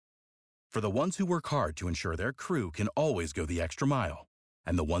For the ones who work hard to ensure their crew can always go the extra mile,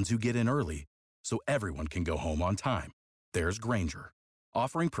 and the ones who get in early so everyone can go home on time, there's Grainger,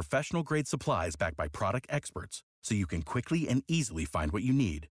 offering professional-grade supplies backed by product experts so you can quickly and easily find what you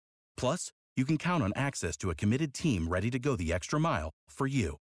need. Plus, you can count on access to a committed team ready to go the extra mile for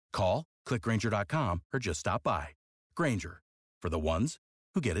you. Call, click Grainger.com, or just stop by. Grainger, for the ones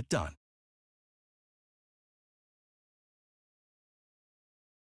who get it done.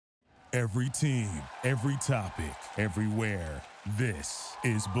 Every team, every topic, everywhere. This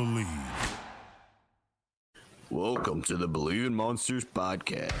is Believe. Welcome to the Believe in Monsters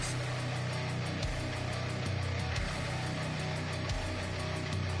podcast.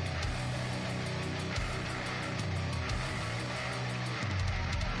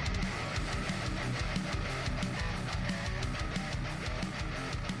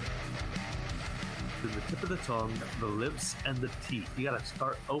 The tip of the tongue, the lips, and the teeth. You gotta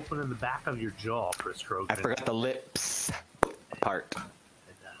start opening the back of your jaw, Chris Krogan. I forgot the lips part.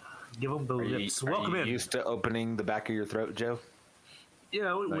 Give them the lips. Welcome in. Used to opening the back of your throat, Joe? You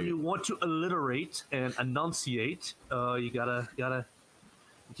know, when you want to alliterate and enunciate, you gotta. You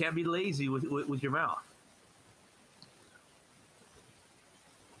can't be lazy with your mouth.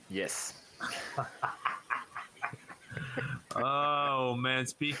 Yes. Oh man!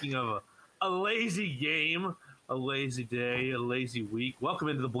 Speaking of a lazy game, a lazy day, a lazy week. Welcome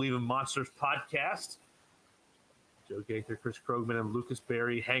into the Believe in Monsters podcast. Joe Gaither, Chris Krogman, and Lucas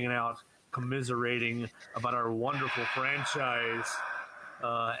Berry hanging out, commiserating about our wonderful franchise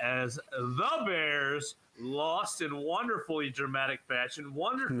as the Bears lost in wonderfully dramatic fashion,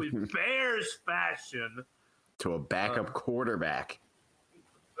 wonderfully Bears fashion. To a backup quarterback.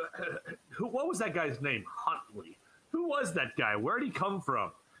 What was that guy's name? Huntley. Who was that guy? Where did he come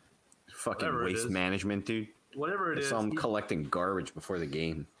from? Fucking Whatever waste management, dude. Whatever it I is. saw him collecting garbage before the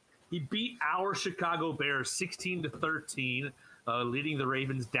game. He beat our Chicago Bears 16-13, leading the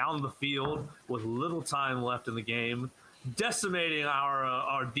Ravens down the field with little time left in the game, decimating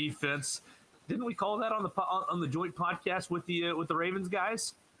our defense. Didn't we call that on the joint podcast with the Ravens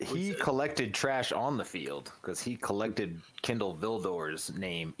guys? He collected trash on the field because he collected Kendall Vildor's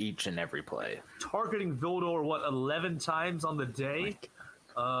name each and every play. Targeting Vildor, 11 times on the day,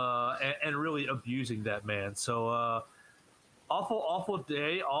 and really abusing that man. So, awful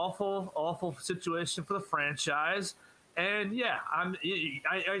day, awful situation for the franchise. And yeah,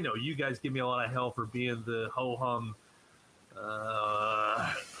 I know you guys give me a lot of hell for being the ho-hum,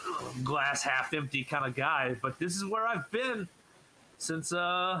 glass half empty kind of guy, but this is where I've been since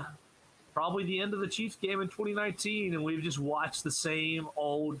probably the end of the Chiefs game in 2019, and we've just watched the same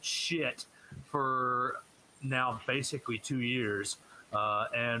old shit for now basically 2 years.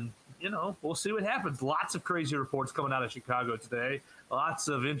 And, you know, we'll see what happens. Lots of crazy reports coming out of Chicago today. Lots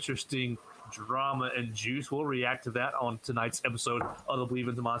of interesting drama and juice. We'll react to that on tonight's episode of the Believe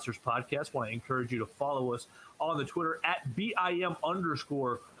in the Monsters podcast. I want to encourage you to follow us on the Twitter at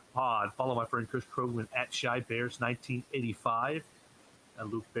BIM_pod. Follow my friend Chris Krogman at ShyBears1985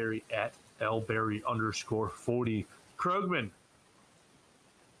 and Luke Berry at LBerry_40. Krogman,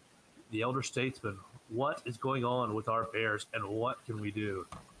 the elder statesman, what is going on with our Bears and what can we do?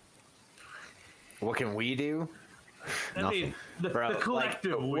 What can we do? I mean, the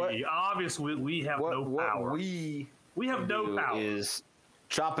collective obviously we have no power. We have no power. Is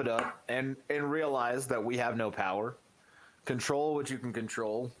chop it up and realize that we have no power. Control what you can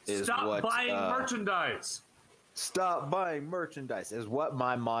control. Stop buying merchandise. Stop buying merchandise is what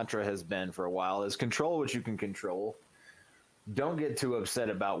my mantra has been for a while, is control what you can control. Don't get too upset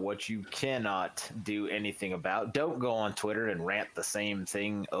about what you cannot do anything about. Don't go on Twitter and rant the same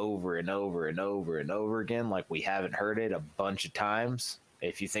thing over and over and over and over again like we haven't heard it a bunch of times.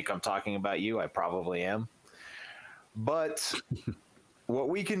 If you think I'm talking about you, I probably am. But what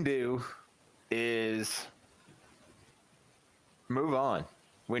we can do is move on.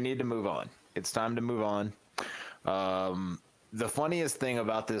 We need to move on. It's time to move on. The funniest thing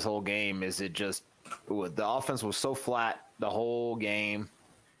about this whole game is the offense was so flat the whole game,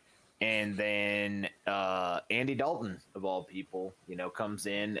 and then Andy Dalton, of all people, comes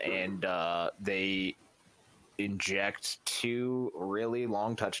in and they inject 2 really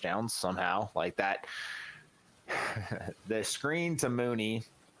long touchdowns somehow like that. The screen to Mooney,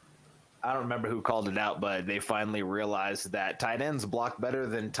 I don't remember who called it out, but they finally realized that tight ends block better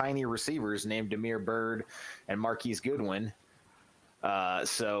than tiny receivers named Damiere Byrd and Marquise Goodwin.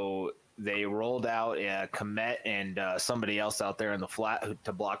 So they rolled out Komet and somebody else out there in the flat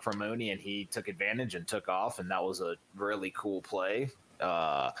to block for Mooney, and he took advantage and took off, and that was a really cool play.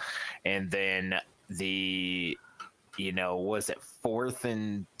 And then was it 4th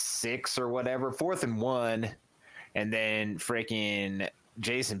and 6 or whatever, 4th and 1, and then freaking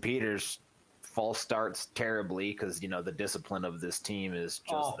Jason Peters false starts terribly because the discipline of this team is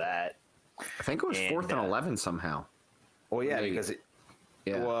just that. I think it was 4th and 11 somehow. Well, yeah, because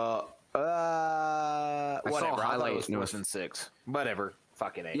whatever. I thought it was 4th and 6. Whatever.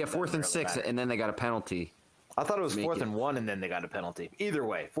 Fucking A. Yeah, 4th and 6, and then they got a penalty. I thought it was 4th and 1, and then they got a penalty. Either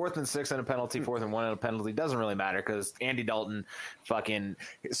way, 4th and 6 and a penalty, 4th and 1 and a penalty doesn't really matter because Andy Dalton fucking.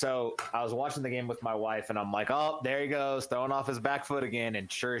 So I was watching the game with my wife, and I'm like, oh, there he goes, throwing off his back foot again,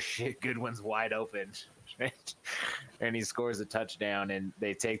 and sure as shit, Goodwin's wide open, and he scores a touchdown, and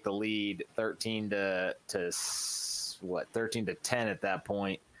they take the lead 13 to 10 at that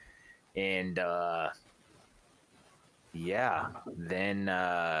point, and then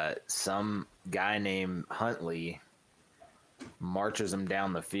some guy named Huntley marches them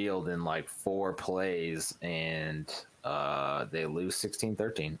down the field in like 4 plays, and they lose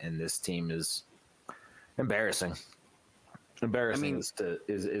 16-13. And this team is embarrassing. Embarrassing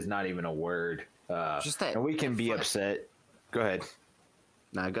is not even a word. Just that, and we can be upset. Go ahead.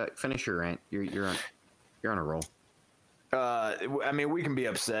 No, finish your rant. You're on a roll. We can be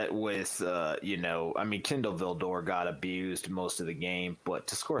upset with, Kendall Vildor got abused most of the game, but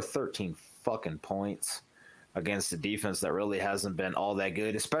to score 13 fucking points against a defense that really hasn't been all that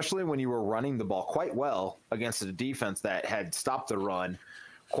good, especially when you were running the ball quite well against a defense that had stopped the run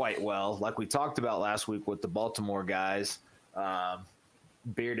quite well, like we talked about last week with the Baltimore guys.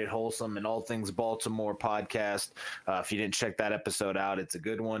 Bearded Wholesome and All Things Baltimore podcast. If you didn't check that episode out, it's a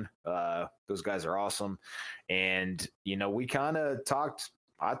good one. Those guys are awesome. And, we kind of talked,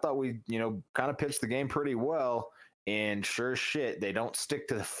 I thought we, kind of pitched the game pretty well. And sure as shit, they don't stick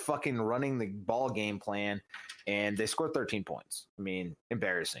to the fucking running the ball game plan. And they scored 13 points.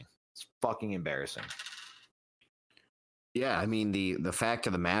 Embarrassing. It's fucking embarrassing. Yeah, the fact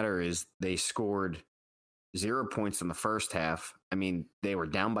of the matter is they scored 0 points in the first half. They were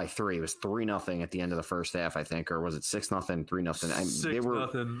down by 3. It was 3-0 at the end of the first half, I think, or was it 6-0, 3-0? 6-0.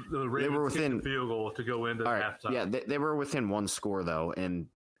 They were within the field goal to go into halftime. Yeah, they were within 1 score though, and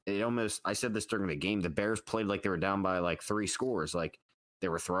it almost. I said this during the game. The Bears played like they were down by like 3 scores. Like they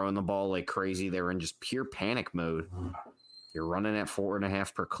were throwing the ball like crazy. They were in just pure panic mode. You're running at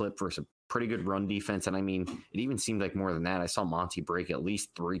 4.5 per clip versus a pretty good run defense, and it even seemed like more than that. I saw Monty break at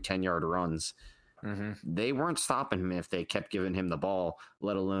least 3 10-yard runs. Mm-hmm. They weren't stopping him if they kept giving him the ball,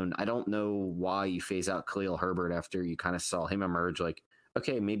 let alone, I don't know why you phase out Khalil Herbert after you kind of saw him emerge. Like,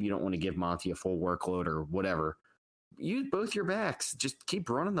 okay, maybe you don't want to give Monty a full workload or whatever. Use both your backs. Just keep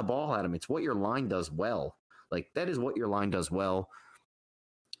running the ball at him. It's what your line does well. Like, that is what your line does well.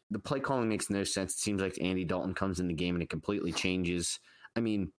 The play calling makes no sense. It seems like Andy Dalton comes in the game and it completely changes.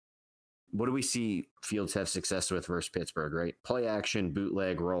 What do we see Fields have success with versus Pittsburgh, right? Play action,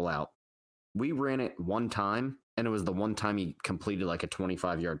 bootleg, rollout. We ran it one time, and it was the one time he completed like a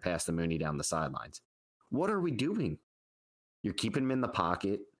 25-yard pass to Mooney down the sidelines. What are we doing? You're keeping him in the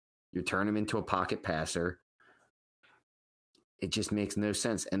pocket. You're turning him into a pocket passer. It just makes no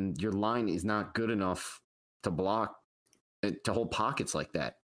sense. And your line is not good enough to block, to hold pockets like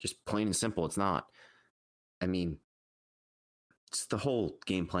that. Just plain and simple, it's not. It's the whole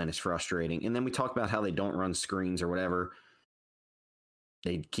game plan is frustrating. And then we talk about how they don't run screens or whatever.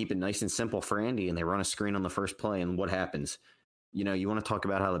 They keep it nice and simple for Andy, and they run a screen on the first play, and what happens? You want to talk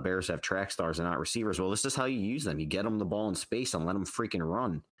about how the Bears have track stars and not receivers. Well, this is how you use them. You get them the ball in space and let them freaking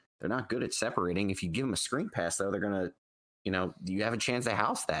run. They're not good at separating. If you give them a screen pass, though, they're going to, you have a chance to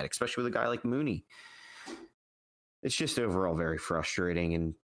house that, especially with a guy like Mooney. It's just overall very frustrating,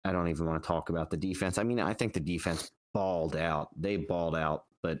 and I don't even want to talk about the defense. I think the defense balled out. They balled out,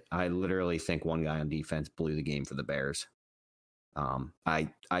 but I literally think one guy on defense blew the game for the Bears.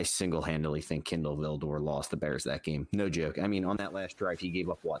 I single-handedly think Kendall Vildor lost the Bears that game. No joke. On that last drive, he gave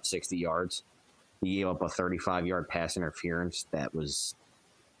up, 60 yards? He gave up a 35-yard pass interference that was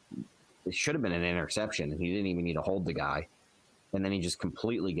 – it should have been an interception, and he didn't even need to hold the guy. And then he just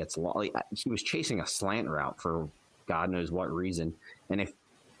completely gets lost. He was chasing a slant route for God knows what reason. And if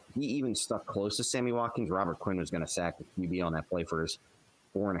he even stuck close to Sammy Watkins, Robert Quinn was going to sack the QB on that play for his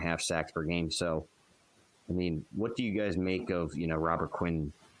 4.5 sacks per game. So, what do you guys make of, Robert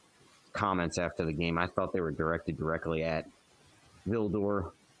Quinn comments after the game? I thought they were directed directly at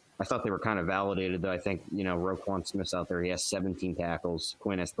Vildor. I thought they were kind of validated, though. I think, Roquan Smith's out there. He has 17 tackles.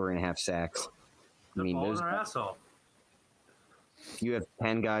 Quinn has 3.5 sacks. Those asshole. If you have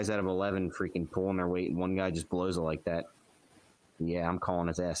 10 guys out of 11 freaking pulling their weight and one guy just blows it like that, yeah, I'm calling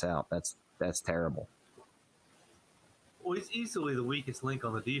his ass out. That's terrible. Well, he's easily the weakest link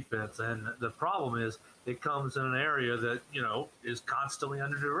on the defense, and the problem is it comes in an area that is constantly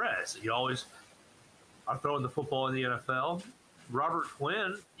under duress. You always are throwing the football in the NFL. Robert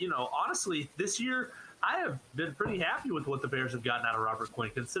Quinn, honestly, this year I have been pretty happy with what the Bears have gotten out of Robert Quinn,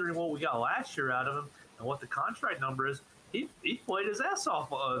 considering what we got last year out of him and what the contract number is. He played his ass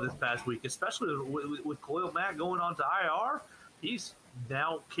off this past week, especially with Khalil Mack going on to IR. He's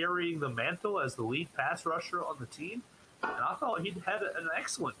now carrying the mantle as the lead pass rusher on the team. And I thought he'd had an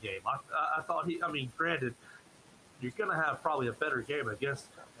excellent game. I thought granted, you're going to have probably a better game against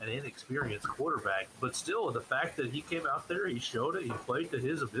an inexperienced quarterback. But still, the fact that he came out there, he showed it, he played to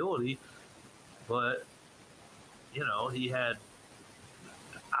his ability. But, he had –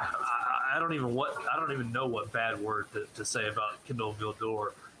 I don't even know what bad word to say about Kendall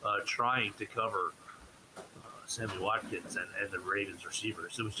Vildor trying to cover Sammy Watkins and the Ravens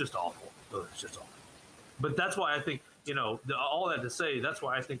receivers. It was just awful. But that's why I think, all that to say, that's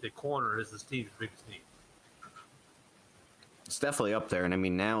why I think the corner is this team's biggest need. It's definitely up there.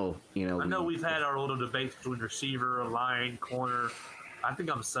 And now, I know we've had our little debates between receiver, line, corner. I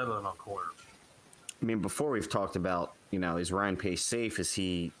think I'm settling on corner. Before we've talked about, is Ryan Pace safe? Is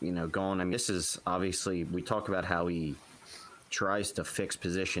he, going? This is obviously, we talk about how he tries to fix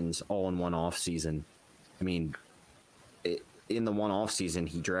positions all in one offseason. In the one offseason,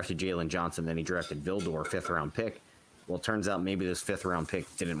 he drafted Jalen Johnson, then he drafted Vildor, 5th-round pick. Well, it turns out maybe this 5th-round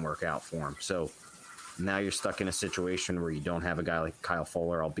pick didn't work out for him. So now you're stuck in a situation where you don't have a guy like Kyle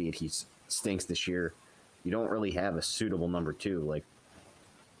Fuller, albeit he stinks this year. You don't really have a suitable number 2.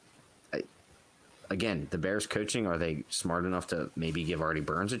 Again, the Bears coaching, are they smart enough to maybe give Artie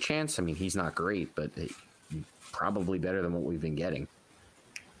Burns a chance? He's not great, but probably better than what we've been getting.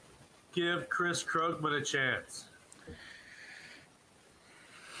 Give Chris Krogman a chance.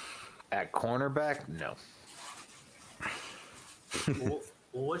 At cornerback, no. Well,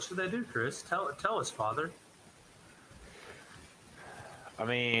 what should they do, Chris? Tell us, Father. I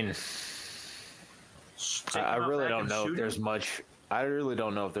really don't know if there's much. I really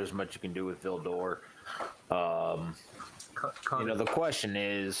don't know if there's much you can do with Vildor. The question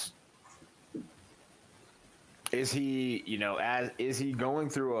is he, is he going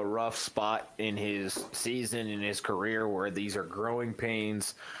through a rough spot in his season, in his career, where these are growing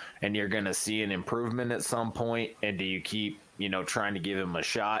pains and you're going to see an improvement at some point? And do you keep, trying to give him a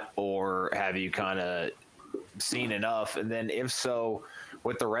shot, or have you kind of seen enough? And then if so,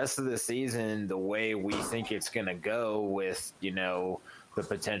 with the rest of the season, the way we think it's going to go with, the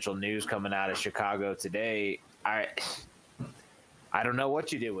potential news coming out of Chicago today, I don't know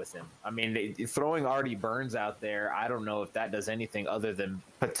what you do with him. Throwing Artie Burns out there, I don't know if that does anything other than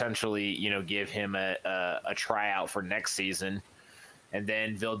potentially, give him a tryout for next season. And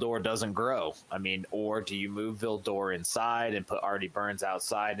then Vildor doesn't grow. Or do you move Vildor inside and put Artie Burns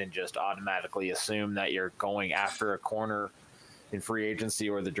outside and just automatically assume that you're going after a corner in free agency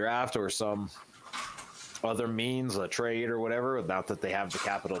or the draft or some other means, a trade or whatever? Not that they have the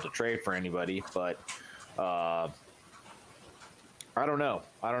capital to trade for anybody, but I don't know.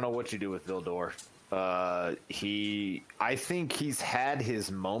 I don't know what you do with Vildor. I think he's had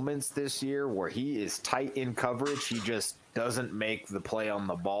his moments this year where he is tight in coverage. He just doesn't make the play on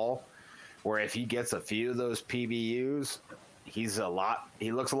the ball, where if he gets a few of those PBUs, he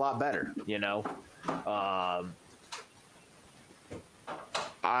looks a lot better,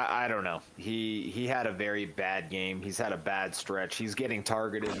 I don't know. He had a very bad game. He's had a bad stretch. He's getting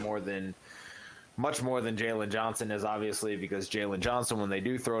targeted much more than Jalen Johnson is, obviously, because Jalen Johnson, when they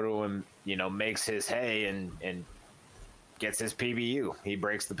do throw to him, makes his hay and gets his PBU. He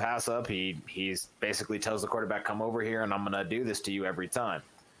breaks the pass up. He's basically tells the quarterback, come over here and I'm going to do this to you every time.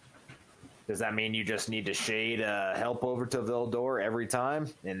 Does that mean you just need to shade help over to Vildor every time?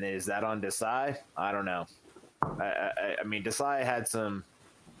 And is that on Desai? I don't know. Desai had some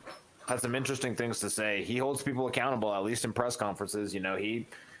interesting things to say. He holds people accountable, at least in press conferences. He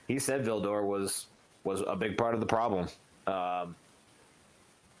said Vildor was a big part of the problem.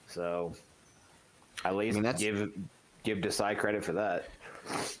 So at least give Desai credit for that.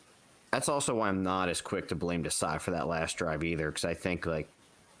 That's also why I'm not as quick to blame Desai for that last drive either, because I think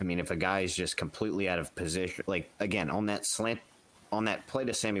if a guy is just completely out of position, again on that slant, on that play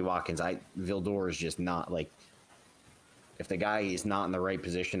to Sammy Watkins, Vildor is just not if the guy is not in the right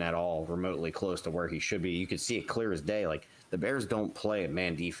position at all, remotely close to where he should be, you could see it clear as day. The Bears don't play a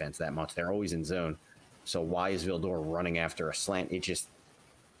man defense that much. They're always in zone. So why is Vildor running after a slant?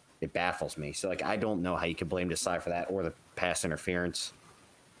 It baffles me. So I don't know how you could blame Desai for that or the pass interference.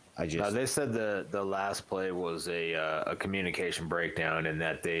 They said the last play was a communication breakdown, and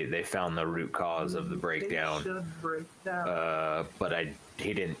that they found the root cause of the breakdown. But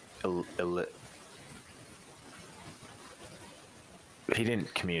he didn't. He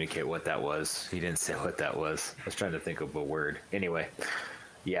didn't communicate what that was. He didn't say what that was. I was trying to think of a word. Anyway,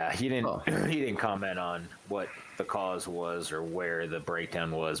 yeah, he didn't. He didn't comment on what the cause was or where the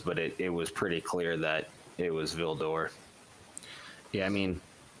breakdown was, but it was pretty clear that it was Vildor. Yeah, I mean,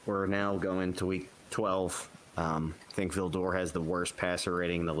 we're now going to week 12. I think Vildor has the worst passer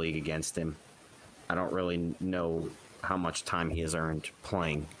rating in the league against him. I don't really know how much time he has earned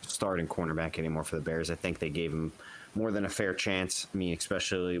playing starting cornerback anymore for the Bears. I think they gave him more than a fair chance. I mean,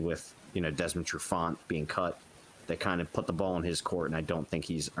 especially with, Desmond Trufant being cut. They kind of put the ball in his court, and I don't think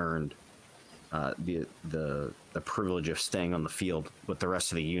he's earned the privilege of staying on the field with the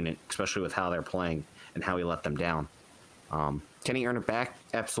rest of the unit, especially with how they're playing and how he let them down. Can he earn it back?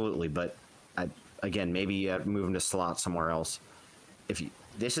 Absolutely, but again, maybe move him to slot somewhere else.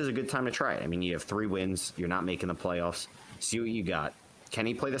 This is a good time to try it. I mean, you have 3 wins. You're not making the playoffs. See what you got. Can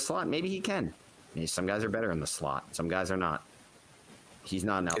he play the slot? Maybe he can. I mean, some guys are better in the slot. Some guys are not. He's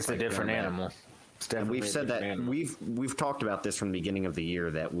not an outside. It's a different animal. And we've said that we've talked about this from the beginning of the year,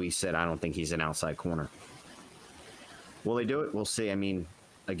 that we said I don't think he's an outside corner. Will they do it? We'll see. I mean,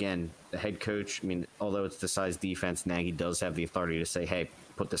 again, the head coach, although it's the size defense, Nagy does have the authority to say, hey,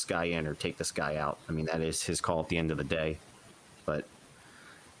 put this guy in or take this guy out. I mean, that is his call at the end of the day. But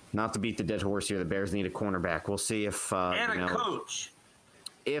not to beat the dead horse here, the Bears need a cornerback. We'll see if coach.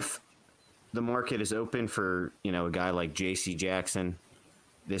 If the market is open for, a guy like J.C. Jackson.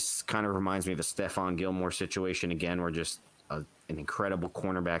 This kind of reminds me of the Stephon Gilmore situation again, where just an incredible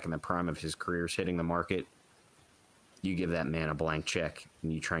cornerback in the prime of his career is hitting the market. You give that man a blank check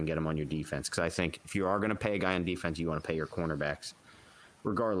and you try and get him on your defense. Because I think if you are going to pay a guy on defense, you want to pay your cornerbacks.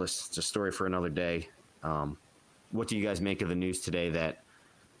 Regardless, it's a story for another day. What do you guys make of the news today that,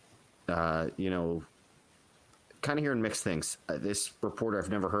 kind of hearing mixed things? This reporter, I've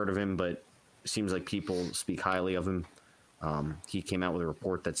never heard of him, but it seems like people speak highly of him. He came out with a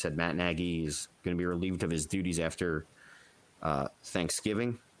report that said Matt Nagy is going to be relieved of his duties after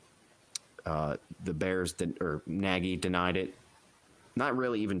Thanksgiving. The Bears Nagy denied it. Not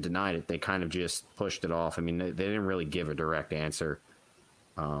really even denied it. They kind of just pushed it off. I mean, they didn't really give a direct answer.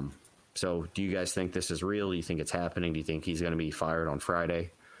 So do you guys think this is real? Do you think it's happening? Do you think he's going to be fired on Friday?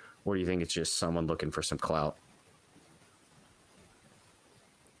 Or do you think it's just someone looking for some clout?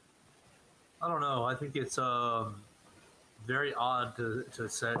 I don't know. I think it's very odd to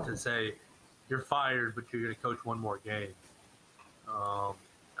say you're fired, but you're going to coach one more game.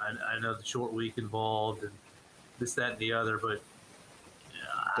 I know the short week involved and this, that, and the other, but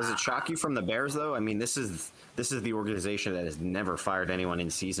does it shock you from the Bears though? I mean, this is the organization that has never fired anyone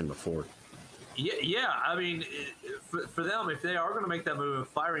in season before. Yeah. I mean, for them, if they are going to make that move of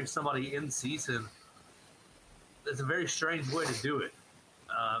firing somebody in season, it's a very strange way to do it.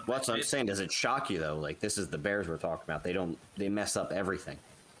 What I'm saying, does it shock you though? Like, this is the Bears we're talking about. They mess up everything.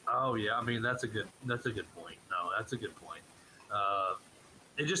 Oh yeah, I mean that's a good point. No, that's a good point.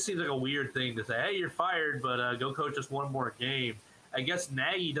 It just seems like a weird thing to say. Hey, you're fired, but go coach us one more game. I guess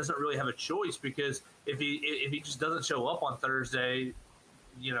Nagy doesn't really have a choice, because if he just doesn't show up on Thursday,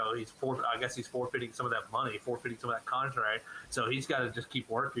 he's forfeiting some of that money, forfeiting some of that contract. So he's got to just keep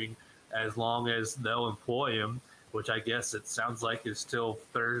working as long as they'll employ him, which I guess it sounds like is still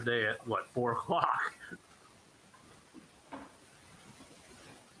Thursday at 4:00.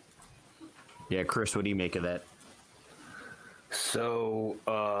 Yeah, Chris, what do you make of that? So,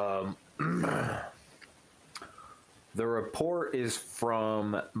 the report is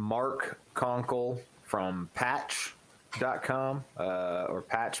from Mark Conkle from Patch.com or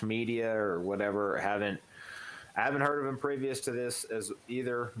Patch Media or whatever. I haven't heard of him previous to this as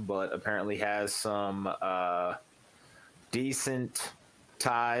either, but apparently has some decent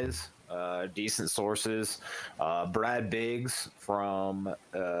ties, decent sources. Brad Biggs from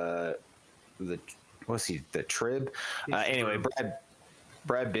the Trib. Anyway,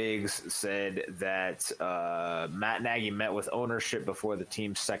 Brad Biggs said that Matt Nagy met with ownership before the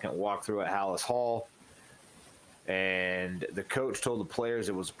team's second walkthrough at Hallis Hall, and the coach told the players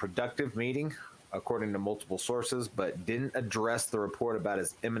it was a productive meeting, according to multiple sources, but didn't address the report about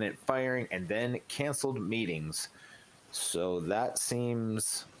his imminent firing, and then canceled meetings. So that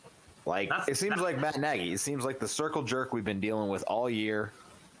seems like like Matt Nagy. It seems like the circle jerk we've been dealing with all year.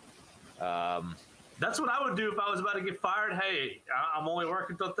 That's what I would do if I was about to get fired. Hey, I'm only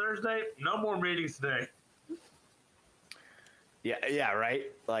working till Thursday. No more meetings today. Yeah, right.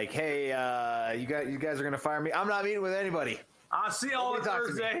 Like, hey, you guys are gonna fire me. I'm not meeting with anybody. I'll see y'all on Nobody talks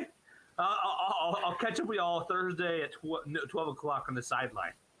to me. Thursday. I'll catch up with y'all Thursday at 12 o'clock on the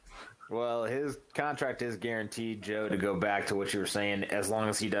sideline. Well, his contract is guaranteed, Joe, to go back to what you were saying, as long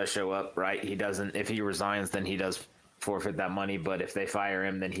as he does show up, right? He doesn't, if he resigns, then he does forfeit that money. But if they fire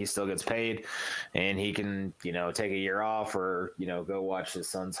him, then he still gets paid and he can, take a year off or, go watch his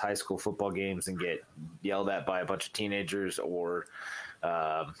son's high school football games and get yelled at by a bunch of teenagers or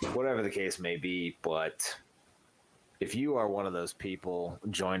whatever the case may be. But if you are one of those people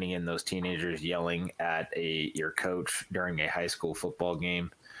joining in those teenagers yelling at your coach during a high school football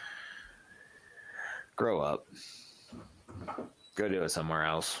game, grow up. Go do it somewhere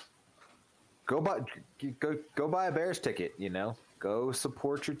else. Go buy a Bears ticket, Go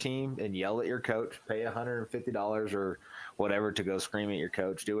support your team and yell at your coach. Pay $150 or whatever to go scream at your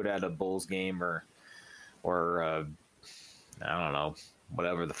coach. Do it at a Bulls game or I don't know,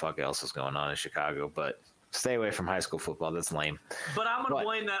 whatever the fuck else is going on in Chicago. But stay away from high school football. That's lame. But I'm going to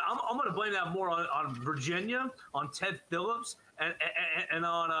blame that. I'm going to blame that more on Virginia, on Ted Phillips, and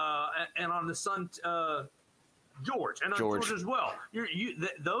on the son George, and on George as well.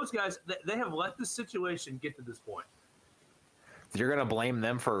 Those guys, they have let the situation get to this point. You're going to blame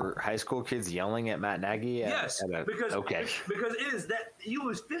them for high school kids yelling at Matt Nagy? Yes, because it is that you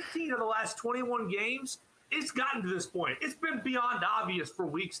lose 15 of the last 21 games. It's gotten to this point. It's been beyond obvious for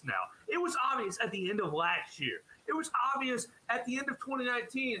weeks now. It was obvious at the end of last year. It was obvious at the end of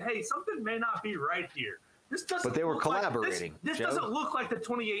 2019. Hey, something may not be right here. But they were collaborating. This doesn't look like the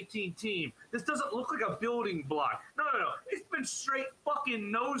 2018 team. This doesn't look like a building block. No. It's been straight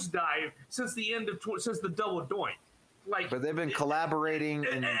fucking nosedive since the double doink. But they've been collaborating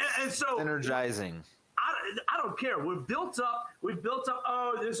and so synergizing. I don't care. We've built up.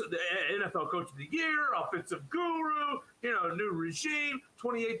 Oh, this is the NFL Coach of the Year, offensive guru. New regime.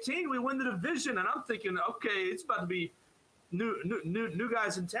 2018, we win the division, and I'm thinking, okay, it's about to be new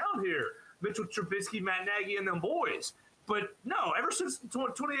guys in town here. Mitchell Trubisky, Matt Nagy, and them boys. But no, ever since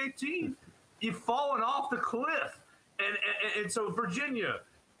 2018, you've fallen off the cliff, and so Virginia.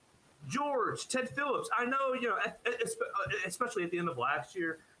 George, Ted Phillips. I know, especially at the end of last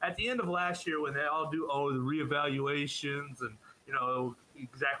year. At the end of last year, when they all do the reevaluations and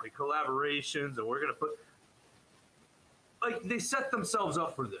collaborations, and we're gonna put they set themselves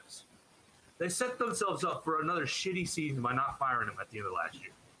up for this. They set themselves up for another shitty season by not firing him at the end of last year.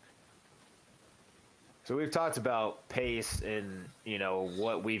 So we've talked about pace and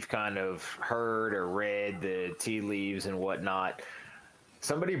what we've kind of heard or read, the tea leaves and whatnot.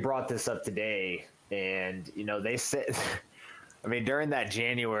 Somebody brought this up today, and they said, during that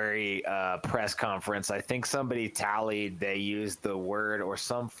January press conference, I think somebody tallied they used the word or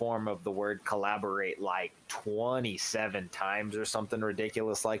some form of the word collaborate like 27 times or something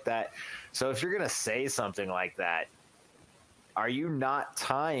ridiculous like that. So if you're going to say something like that, are you not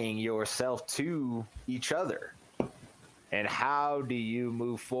tying yourself to each other? And how do you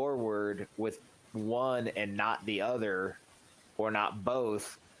move forward with one and not the other? Or not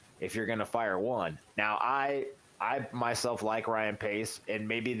both, if you're going to fire one. Now, I myself like Ryan Pace, and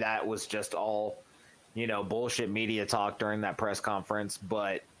maybe that was just all, bullshit media talk during that press conference.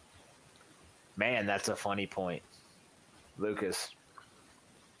 But, man, that's a funny point. Lucas.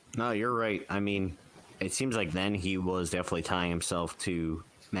 No, you're right. It seems like then he was definitely tying himself to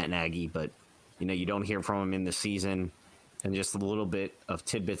Matt Nagy, but, you don't hear from him in the season. And just a little bit of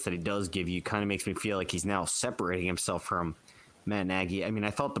tidbits that he does give you kind of makes me feel like he's now separating himself from Matt Nagy. I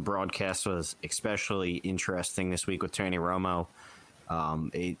thought the broadcast was especially interesting this week with Tony Romo.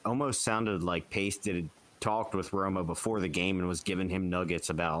 It almost sounded like Pace talked with Romo before the game and was giving him nuggets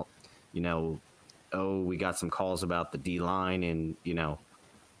about, we got some calls about the D-line and,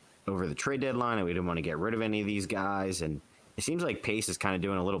 over the trade deadline, and we didn't want to get rid of any of these guys. And it seems like Pace is kind of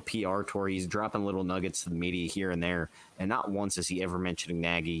doing a little PR tour. He's dropping little nuggets to the media here and there, and not once is he ever mentioning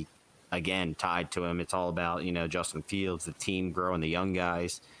Nagy again tied to him. It's all about, Justin Fields, the team growing the young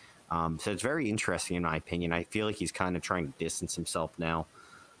guys. So it's very interesting in my opinion. I feel like he's kind of trying to distance himself now.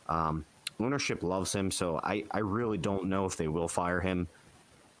 Ownership loves him, so I really don't know if they will fire him.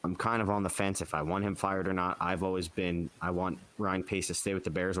 I'm kind of on the fence if I want him fired or not. I want Ryan Pace to stay with the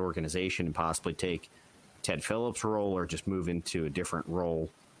Bears organization and possibly take Ted Phillips' role or just move into a different role.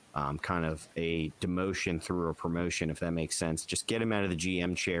 Kind of a demotion through a promotion, if that makes sense. Just get him out of the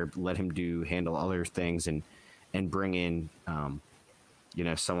GM chair, let him handle other things, and bring in,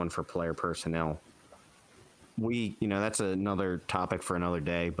 someone for player personnel. That's another topic for another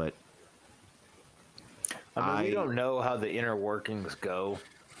day, but we don't know how the inner workings go,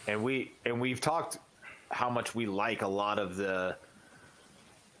 and we've talked how much we like a lot of the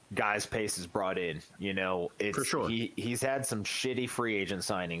guys Pace has brought in. You know, it's For sure. He's had some shitty free agent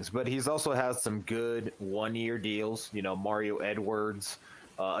signings, but he's also has some good 1-year deals. You know, Mario Edwards,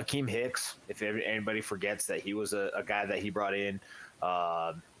 Akeem Hicks. If anybody forgets that he was a guy that he brought in.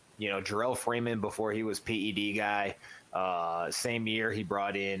 You know, Jarrell Freeman before he was PED guy. Same year he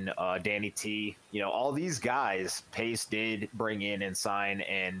brought in Danny T. You know, all these guys Pace did bring in and sign,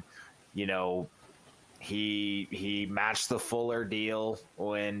 and you know, he matched the Fuller deal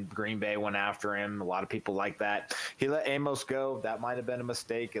when Green Bay went after him. A lot of people like that. He let Amos go. That might have been a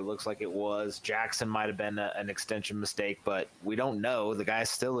mistake. It looks like it was. Jackson might have been an extension mistake, but we don't know. The guy's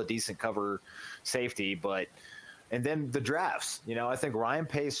still a decent cover safety, but. And then the drafts, you know, I think Ryan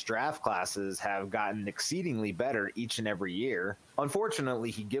Pace's draft classes have gotten exceedingly better each and every year. Unfortunately,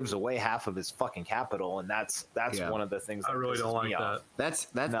 he gives away half of his fucking capital, and that's one of the things that I really don't like that.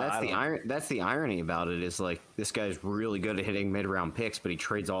 That's the irony about it is like this guy's really good at hitting mid-round picks, but he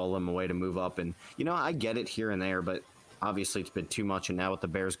trades all of them away to move up. And you know, I get it here and there, but obviously it's been too much. And now with the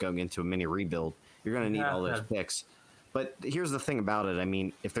Bears going into a mini rebuild, you're going to need all those picks. But here's the thing about it. I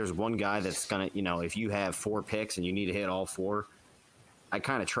mean, if there's one guy that's going to, you know, if you have 4 picks and you need to hit all 4, I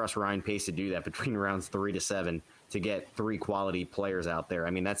kind of trust Ryan Pace to do that between rounds 3 to 7 to get 3 quality players out there. I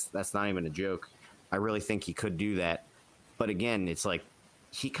mean, that's not even a joke. I really think he could do that. But again, it's like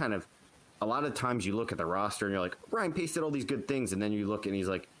he kind of, a lot of times you look at the roster and you're like, Ryan Pace did all these good things. And then you look and he's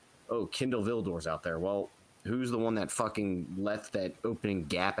like, oh, Kindle Vildor's out there. Well, who's the one that fucking left that opening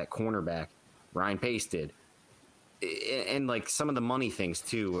gap at cornerback? Ryan Pace did. And like some of the money things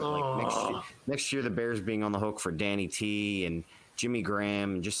too, like next year the Bears being on the hook for Danny T and Jimmy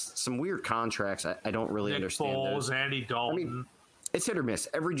Graham, just some weird contracts. I don't really understand Foles, those. Andy Dalton. I mean, it's hit or miss.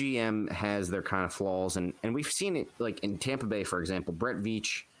 Every GM has their kind of flaws, and we've seen it like in Tampa Bay, for example. Brett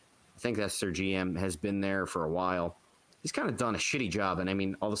Veach, I think that's their GM, has been there for a while. He's kind of done a shitty job, and I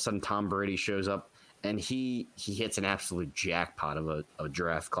mean, all of a sudden Tom Brady shows up and he hits an absolute jackpot of a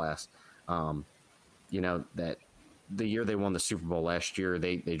draft class. You know that. The year they won the Super Bowl last year,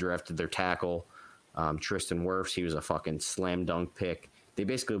 they drafted their tackle, Tristan Wirfs. He was a fucking slam dunk pick. They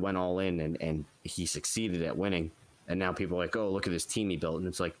basically went all in, and he succeeded at winning. And now people are like, oh, look at this team he built. And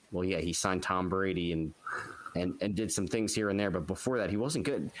it's like, well, yeah, he signed Tom Brady and did some things here and there. But before that, he wasn't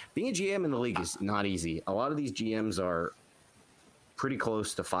good. Being a GM in the league is not easy. A lot of these GMs are pretty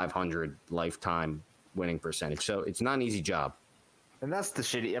close to 500 lifetime winning percentage. So it's not an easy job. And that's the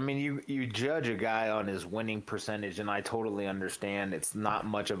shitty. I mean, you judge a guy on his winning percentage, and I totally understand it's not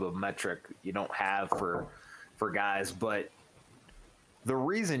much of a metric you don't have for guys. But the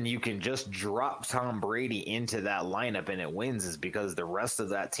reason you can just drop Tom Brady into that lineup and it wins is because the rest of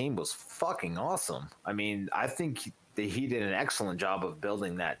that team was fucking awesome. I mean, I think that he did an excellent job of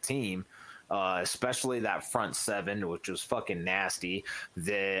building that team. Especially that front 7, which was fucking nasty.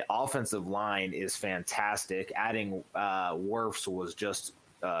 The offensive line is fantastic. Adding Wirfs was just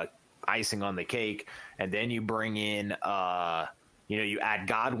icing on the cake. And then you bring in, you add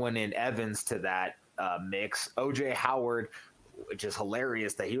Godwin and Evans to that mix. OJ Howard, which is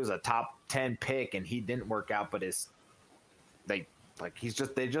hilarious that he was a top 10 pick and he didn't work out, but they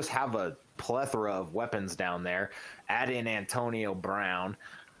just have a plethora of weapons down there. Add in Antonio Brown.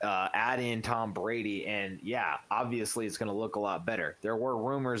 Add in Tom Brady, and yeah, obviously it's going to look a lot better. There were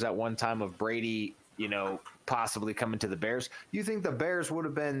rumors at one time of Brady, possibly coming to the Bears. You think the Bears would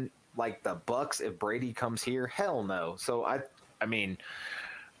have been like the Bucks if Brady comes here? Hell no. So I mean,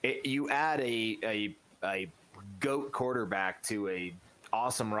 you add a GOAT quarterback to a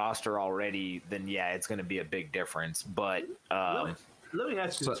awesome roster already, then yeah, it's going to be a big difference. But let me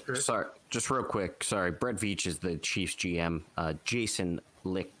ask you this, Chris. Sorry, just real quick. Sorry, Brett Veach is the Chiefs GM. Jason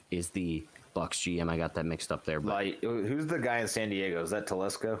Lick is the Bucks GM. I got that mixed up there. But like, who's the guy in San Diego? Is that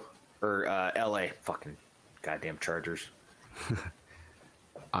Telesco or L.A.? Fucking goddamn Chargers.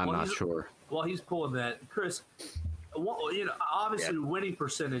 I'm not sure. While he's pulling that, Chris, obviously winning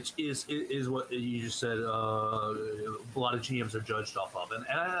percentage is what you just said. A lot of GMs are judged off of, and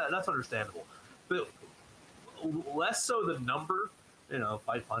that's understandable. But less so the number,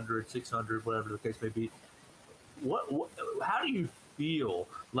 500, 600, whatever the case may be. How do you feel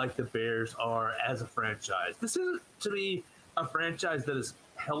like the Bears are as a franchise? This isn't, to me, a franchise that is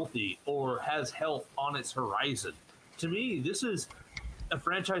healthy or has health on its horizon. To me, this is a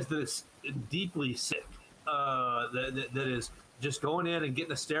franchise that is deeply sick, that is just going in and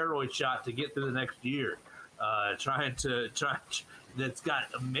getting a steroid shot to get through the next year, that's got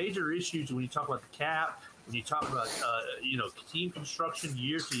major issues when you talk about the cap, when you talk about team construction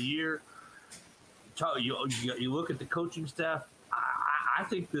year to year. You look at the coaching staff. I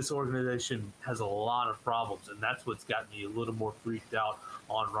think this organization has a lot of problems, and that's what's got me a little more freaked out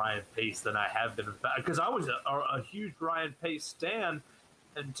on Ryan Pace than I have been in the past. Because I was a huge Ryan Pace stan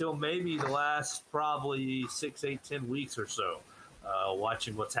until maybe the last probably 6, 8, 10 weeks or so,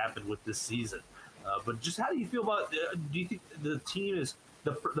 watching what's happened with this season. But just how do you feel about? Do you think the team is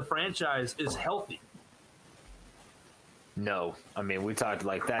the franchise is healthy? No, I mean, we talked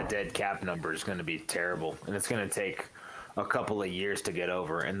like that dead cap number is going to be terrible, and it's going to take a couple of years to get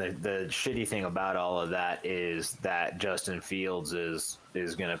over. And the shitty thing about all of that is that Justin Fields is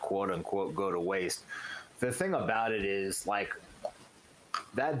going to quote unquote go to waste. The thing about it is, like,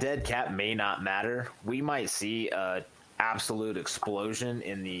 that dead cap may not matter. We might see a absolute explosion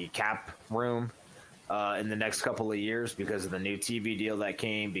in the cap room in the next couple of years because of the new TV deal that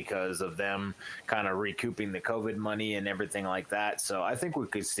came, because of them kind of recouping the COVID money and everything like that. So I think we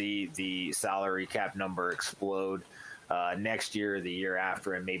could see the salary cap number explode next year or the year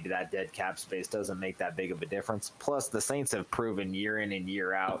after, and maybe that dead cap space doesn't make that big of a difference. Plus, the Saints have proven year in and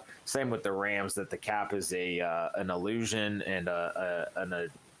year out, same with the Rams, that the cap is an illusion and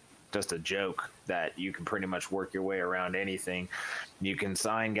just a joke, that you can pretty much work your way around anything. You can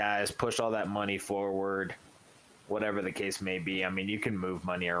sign guys, push all that money forward, whatever the case may be. I mean, you can move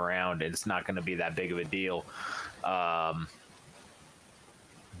money around. It's not going to be that big of a deal.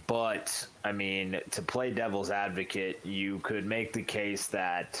 But, I mean, to play devil's advocate, you could make the case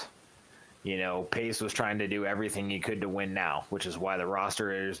that, you know, Pace was trying to do everything he could to win now, which is why the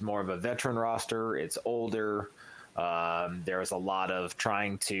roster is more of a veteran roster. It's older. There's a lot of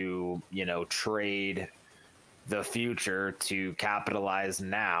trying to, you know, trade the future to capitalize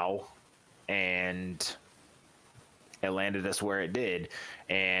now, and it landed us where it did.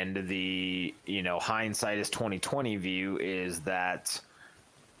 And the, you know, hindsight is 2020 view is that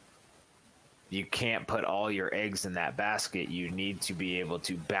you can't put all your eggs in that basket. You need to be able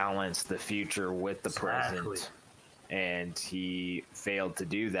to balance the future with the present. And he failed to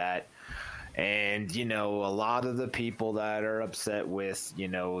do that. And, you know, a lot of the people that are upset with, you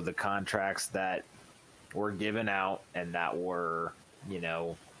know, the contracts that were given out and that were, you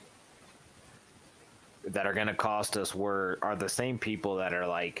know, that are going to cost us are the same people that are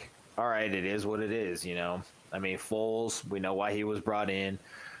like, all right, it is what it is, you know. I mean, Foles, we know why he was brought in.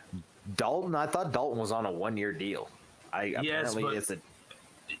 Dalton, I thought Dalton was on a 1-year deal.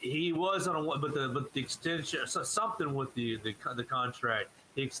 He was on a one, but the extension, something with the contract.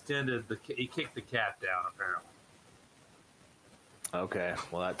 He he kicked the cap down, apparently. Okay,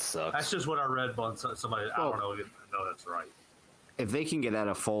 well, that sucks. That's just what I read on somebody. I don't know if that's right. If they can get out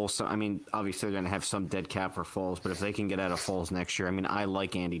of Foles, I mean, obviously they're going to have some dead cap for Foles, but if they can get out of Foles next year, I mean, I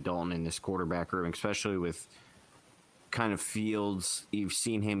like Andy Dalton in this quarterback room, especially with kind of Fields. You've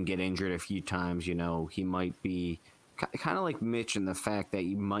seen him get injured a few times. You know, he might be kind of like Mitch in the fact that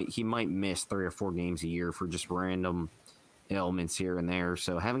he might miss 3 or 4 games a year for just random ailments here and there.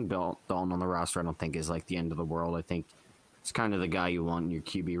 So having Dalton on the roster, I don't think is like the end of the world. I think it's kind of the guy you want in your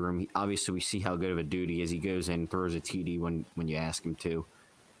QB room. Obviously, we see how good of a dude he is. He goes in, throws a TD when you ask him to.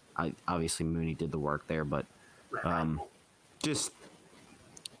 Obviously, Mooney did the work there, but just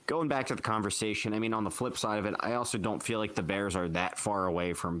going back to the conversation, I mean, on the flip side of it, I also don't feel like the Bears are that far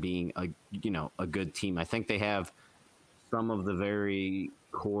away from being a good team. I think they have some of the very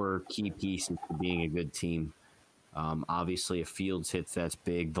core key pieces to being a good team. Obviously, if Fields hits, that's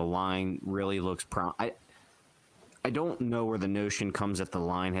big. The line really looks I don't know where the notion comes that the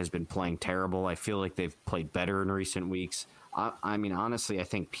line has been playing terrible. I feel like they've played better in recent weeks. I mean, honestly, I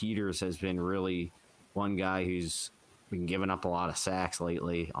think Peters has been really one guy who's been giving up a lot of sacks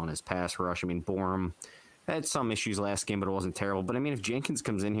lately on his pass rush. I mean, Borum had some issues last game, but it wasn't terrible. But, I mean, if Jenkins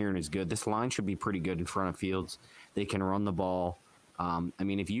comes in here and is good, this line should be pretty good in front of Fields. They can run the ball. I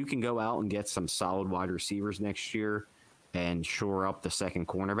mean, if you can go out and get some solid wide receivers next year and shore up the second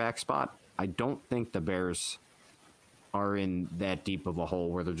cornerback spot, I don't think the Bears are in that deep of a hole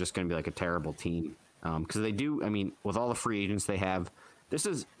where they're just going to be like a terrible team. Because they do, I mean, with all the free agents they have, this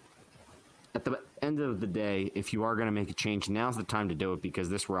is, at the end of the day, if you are going to make a change, now's the time to do it, because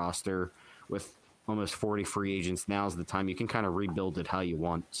this roster with almost 40 free agents, now's the time. You can kind of rebuild it how you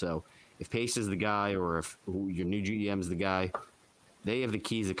want. So if Pace is the guy, or if your new GM is the guy, they have the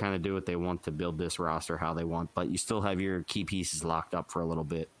keys to kind of do what they want to build this roster how they want, but you still have your key pieces locked up for a little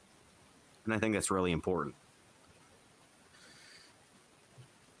bit. And I think that's really important.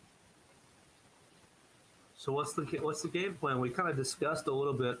 So what's the game plan? We kind of discussed a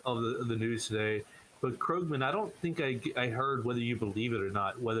little bit of the news today, but Krogman, I don't think I heard whether you believe it or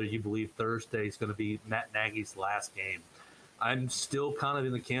not, whether you believe Thursday is going to be Matt Nagy's last game. I'm still kind of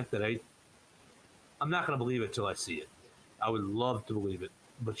in the camp that I'm not going to believe it till I see it. I would love to believe it,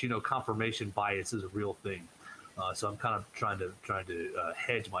 but confirmation bias is a real thing. So I'm kind of trying to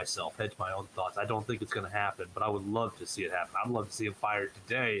hedge my own thoughts. I don't think it's going to happen, but I would love to see it happen. I'd love to see him fired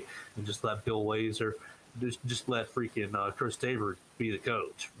today and just let Bill Lazor, just let freaking Chris Tabor be the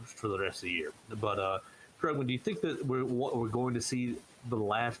coach for the rest of the year. But Greg, do you think that we're going to see the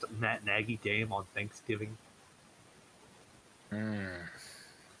last Matt Nagy game on Thanksgiving?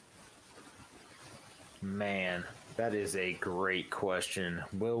 Man, that is a great question.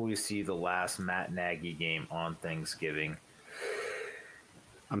 Will we see the last Matt Nagy game on Thanksgiving?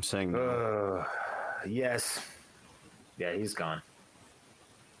 I'm saying yes. Yeah, he's gone.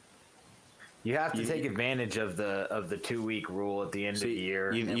 You have to take advantage of the 2-week rule at the end of the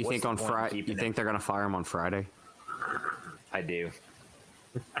year. You think on Friday? You think they're going to fire him on Friday? I do.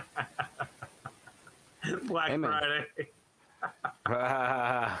 Black Friday.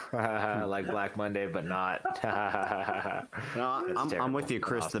 Like Black Monday, but not. No, I'm with you,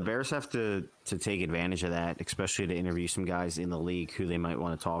 Chris. The Bears have to take advantage of that, especially to interview some guys in the league who they might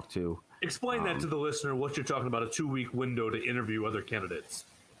want to talk to. Explain that to the listener, what you're talking about, a 2-week window to interview other candidates.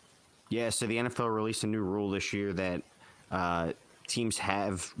 Yeah, so the NFL released a new rule this year that teams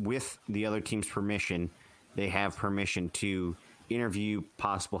have, with the other team's permission, they have permission to interview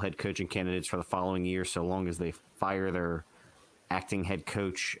possible head coaching candidates for the following year, so long as they fire their acting head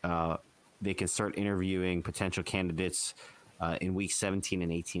coach. They can start interviewing potential candidates in week 17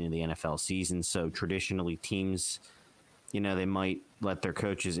 and 18 of the NFL season. So traditionally teams, they might let their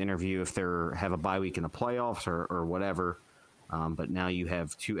coaches interview if they have a bye week in the playoffs or whatever. But now you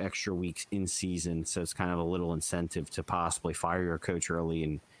have 2 extra weeks in season, so it's kind of a little incentive to possibly fire your coach early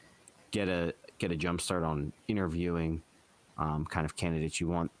and get a jump start on interviewing kind of candidates you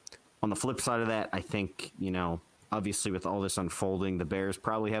want. On the flip side of that, I think, obviously with all this unfolding, the Bears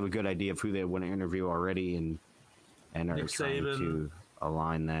probably have a good idea of who they want to interview already and are Nick trying Saban. to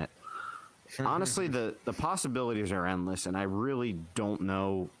align that. Honestly, the possibilities are endless, and I really don't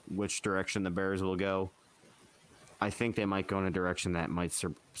know which direction the Bears will go. I think they might go in a direction that might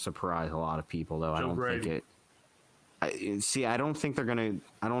surprise a lot of people, though. I don't think it. I don't think they're going to.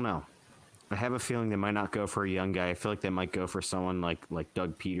 I don't know. I have a feeling they might not go for a young guy. I feel like they might go for someone like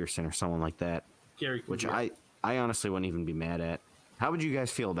Doug Peterson or someone like that. Gary, which I honestly wouldn't even be mad at. How would you guys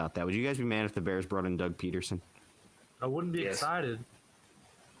feel about that? Would you guys be mad if the Bears brought in Doug Peterson? I wouldn't be excited.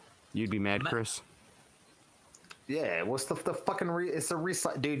 You'd be mad, Chris? Yeah, what's the fucking it's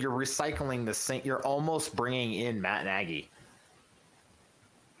a dude, you're recycling the same. You're almost bringing in Matt Nagy.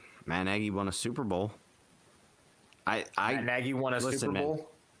 Matt Nagy won a Super Bowl. Matt Nagy won a Super Bowl? Man,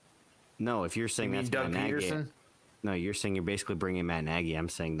 no, if you're saying that's Doug Matt Peterson? Nagy. No, you're saying you're basically bringing Matt Nagy. I'm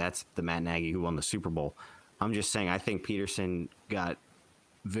saying that's the Matt Nagy who won the Super Bowl. I'm just saying I think Peterson got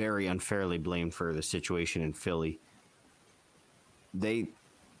very unfairly blamed for the situation in Philly.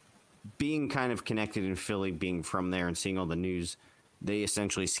 Being kind of connected in Philly, being from there and seeing all the news, they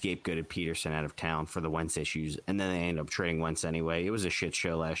essentially scapegoated Peterson out of town for the Wentz issues, and then they ended up trading Wentz anyway. It was a shit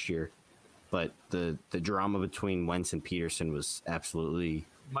show last year, but the drama between Wentz and Peterson was absolutely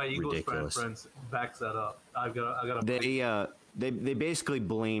my Eagles ridiculous. friends backs that up. I got. They basically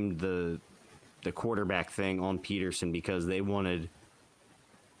blamed the quarterback thing on Peterson because they wanted.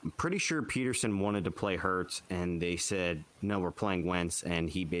 I'm pretty sure Peterson wanted to play Hurts, and they said, no, we're playing Wentz, and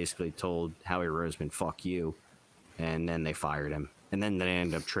he basically told Howie Roseman, fuck you, and then they fired him. And then they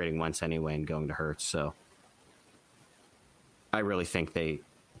ended up trading Wentz anyway and going to Hurts, so I really think they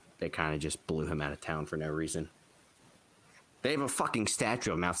kind of just blew him out of town for no reason. They have a fucking statue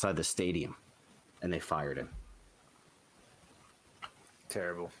of him outside the stadium, and they fired him.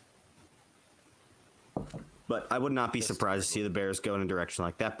 Terrible. But I would not be surprised to see the Bears go in a direction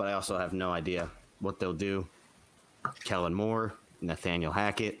like that, but I also have no idea what they'll do. Kellen Moore, Nathaniel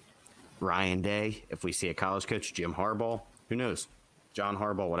Hackett, Ryan Day, if we see a college coach, Jim Harbaugh, who knows? John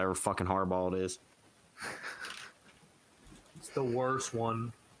Harbaugh, whatever fucking Harbaugh it is. It's the worst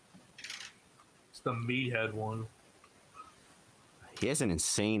one. It's the meathead one. He has an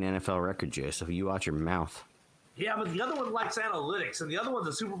insane NFL record, Joseph. You watch your mouth. Yeah, but the other one likes analytics, and the other one's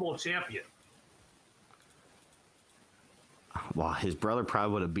a Super Bowl champion. Well, his brother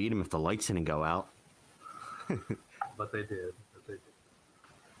probably would have beat him if the lights didn't go out. But they did.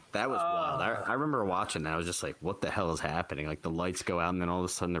 That was wild. I remember watching that. I was just like, what the hell is happening? Like, the lights go out, and then all of a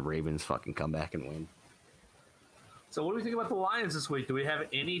sudden the Ravens fucking come back and win. So what do we think about the Lions this week? Do we have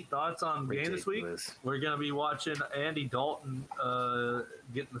any thoughts on the game this week? We're going to be watching Andy Dalton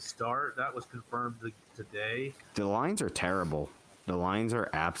getting the start. That was confirmed today. The Lions are terrible. The Lions are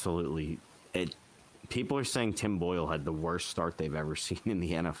absolutely... People are saying Tim Boyle had the worst start they've ever seen in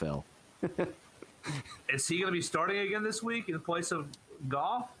the NFL. Is he going to be starting again this week in place of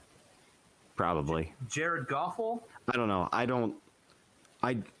Goff? Probably. Jared Goffel? I don't know.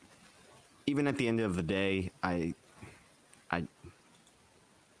 Even at the end of the day, I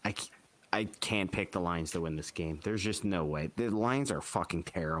can't pick the Lions to win this game. There's just no way. The Lions are fucking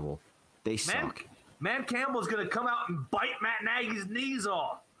terrible. They suck. Man Campbell's going to come out and bite Matt Nagy's knees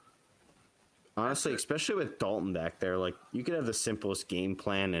off. Honestly, especially with Dalton back there, like, you could have the simplest game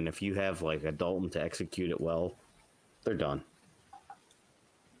plan, and if you have like a Dalton to execute it well, they're done.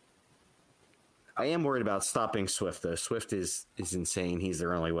 I am worried about stopping Swift though. Swift is insane. He's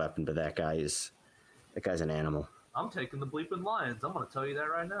their only weapon, but that guy's an animal. I'm taking the bleeping Lions. I'm going to tell you that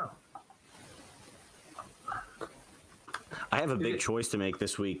right now. I have a big choice to make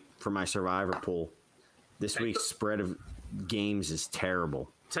this week for my survivor pool. This week's spread of games is terrible.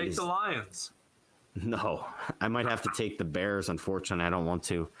 Take the Lions. No, I might have to take the Bears. Unfortunately, I don't want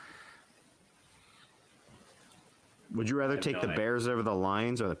to. Would you rather take the Bears over the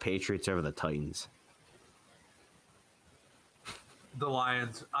Lions or the Patriots over the Titans? The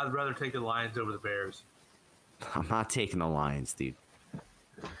Lions. I'd rather take the Lions over the Bears. I'm not taking the Lions, dude.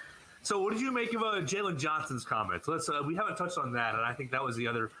 So, what did you make of Jalen Johnson's comments? We haven't touched on that, and I think that was the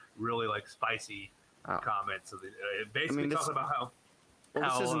other really spicy comments. Basically, talking about how.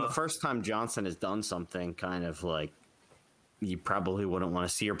 Well, this isn't the first time Johnson has done something kind of like you probably wouldn't want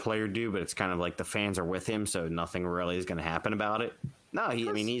to see your player do, but it's kind of like the fans are with him, so nothing really is going to happen about it. No,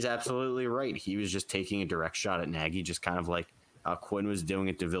 he's absolutely right. He was just taking a direct shot at Nagy, just kind of like Quinn was doing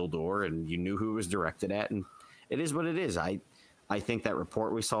it to Vildor, and you knew who it was directed at, and it is what it is. I think that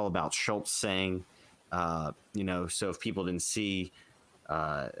report we saw about Schultz saying, so if people didn't see,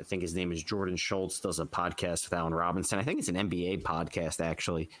 I think his name is Jordan Schultz, does a podcast with Allen Robinson. I think it's an NBA podcast,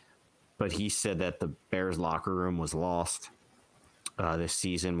 actually. But he said that the Bears locker room was lost this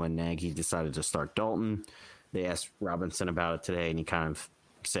season when Nagy decided to start Dalton. They asked Robinson about it today, and he kind of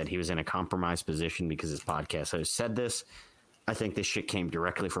said he was in a compromised position because his podcast host said this. I think this shit came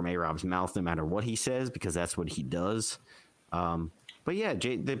directly from A-Rob's mouth, no matter what he says, because that's what he does. But yeah,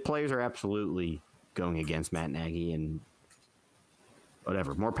 the players are absolutely going against Matt Nagy, and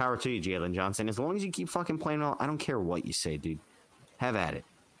whatever. More power to you, Jalen Johnson. As long as you keep fucking playing well, I don't care what you say, dude. Have at it.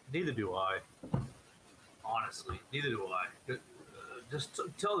 Neither do I. Honestly, neither do I. Just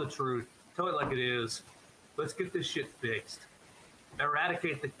tell the truth. Tell it like it is. Let's get this shit fixed.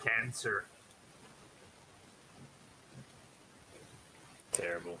 Eradicate the cancer.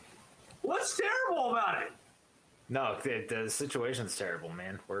 Terrible. What's terrible about it? No, the situation's terrible,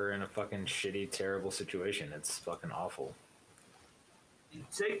 man. We're in a fucking shitty, terrible situation. It's fucking awful. You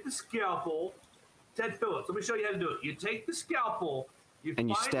take the scalpel. Ted Phillips, let me show you how to do it. You take the scalpel. You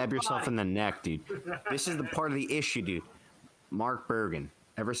stab yourself in the neck, dude. This is the part of the issue, dude. Mark Bergen,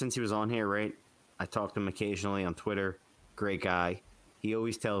 ever since he was on here, right? I talk to him occasionally on Twitter. Great guy. He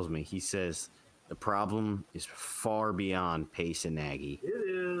always tells me, he says, the problem is far beyond Pace and Nagy. It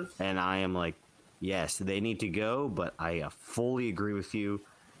is. And I am like, yes, they need to go, but I fully agree with you.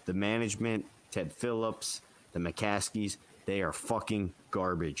 The management, Ted Phillips, the McCaskies, they are fucking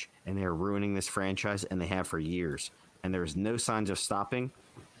garbage. And they're ruining this franchise, and they have for years. And there's no signs of stopping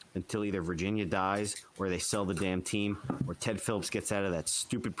until either Virginia dies or they sell the damn team or Ted Phillips gets out of that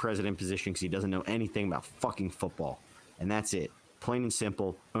stupid president position because he doesn't know anything about fucking football. And that's it. Plain and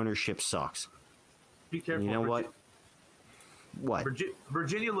simple, ownership sucks. Be careful. And you know what? What?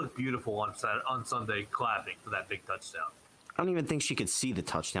 Virginia looked beautiful on Sunday clapping for that big touchdown. I don't even think she could see the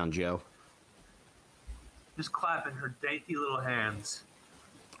touchdown, Joe. Just clapping her dainty little hands.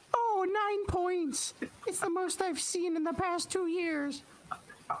 Oh, 9 points. It's the most I've seen in the past 2 years.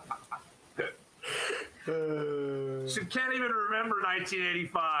 She can't even remember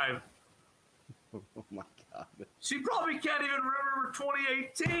 1985. Oh, my God. She probably can't even remember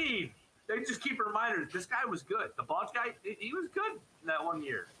 2018. They just keep reminding her, this guy was good. The Bosch guy, he was good that 1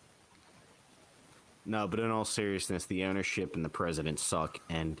 year. No, but in all seriousness, the ownership and the president suck,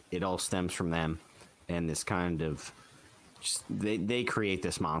 and it all stems from them. And this kind of, they create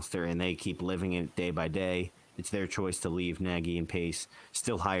this monster, and they keep living it day by day. It's their choice to leave Nagy and Pace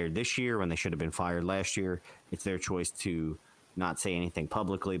still hired this year when they should have been fired last year. It's their choice to not say anything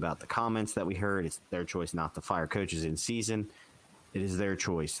publicly about the comments that we heard. It's their choice not to fire coaches in season. It is their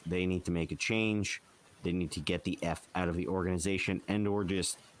choice. They need to make a change. They need to get the F out of the organization and or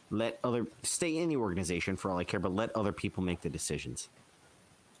just stay in the organization for all I care, but let other people make the decisions.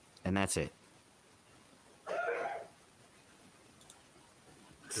 And that's it.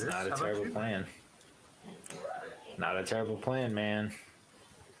 It's not a terrible plan. Not a terrible plan, man.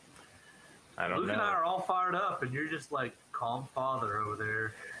 I don't know. Luke and I are all fired up, and you're just like calm father over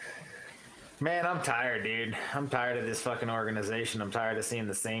there. Man, I'm tired, dude. I'm tired of this fucking organization. I'm tired of seeing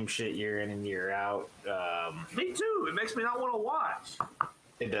the same shit year in and year out. Me too. It makes me not want to watch.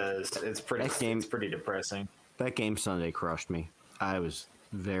 It does. It's pretty depressing. That game Sunday crushed me. I was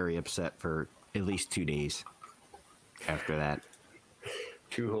very upset for at least 2 days after that.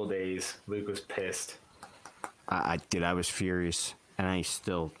 2 whole days. Luke was pissed. I was furious, and I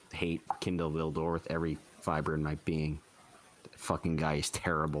still hate Kindle Vildor with every fiber in my being. The fucking guy is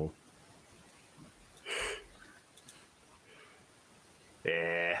terrible.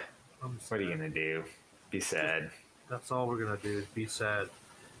 Yeah. What are you gonna do? Be sad. That's all we're gonna do is be sad.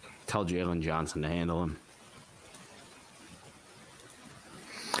 Tell Jalen Johnson to handle him.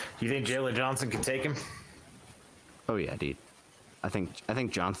 You think Jalen Johnson can take him? Oh yeah, dude. I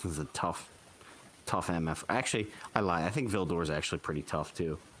think Johnson's a tough MF. Actually, I lie. I think Vildor's actually pretty tough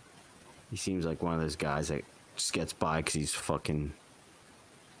too. He seems like one of those guys that just gets by because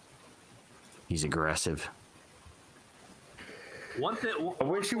he's aggressive. One thing. I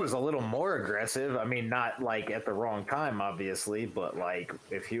wish he was a little more aggressive. I mean, not like at the wrong time, obviously, but like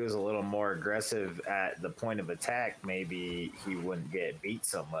if he was a little more aggressive at the point of attack, maybe he wouldn't get beat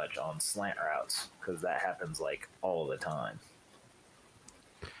so much on slant routes because that happens like all the time.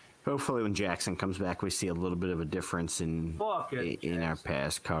 Hopefully, when Jackson comes back, we see a little bit of a difference in our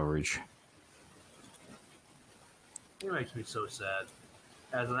pass coverage. He makes me so sad.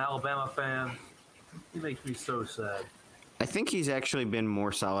 As an Alabama fan, he makes me so sad. I think he's actually been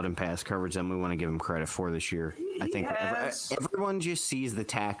more solid in pass coverage than we want to give him credit for this year. I think everyone just sees the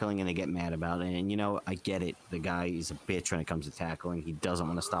tackling and they get mad about it. And, I get it. The guy is a bitch when it comes to tackling. He doesn't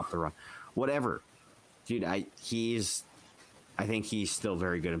want to stop the run. Whatever. Dude, I think he's still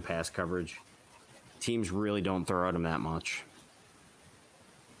very good in pass coverage. Teams really don't throw at him that much.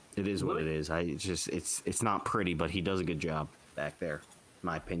 It is what it is. It's not pretty, but he does a good job back there, in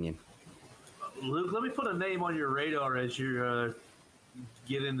my opinion. Luke, let me put a name on your radar as you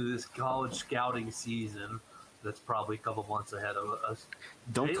get into this college scouting season. That's probably a couple months ahead of us.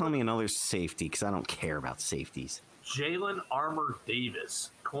 Don't tell me another safety, because I don't care about safeties. Jalen Armour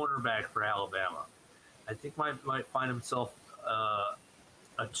Davis, cornerback for Alabama. I think might find himself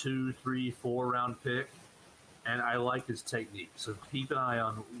a 2, 3, 4 round pick, and I like his technique. So keep an eye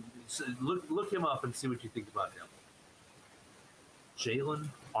on. Look him up and see what you think about him. Jalen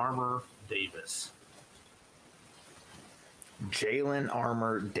Armour Davis. Jalen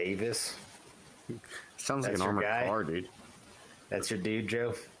Armour Davis. Sounds like an armored car, dude. That's your dude,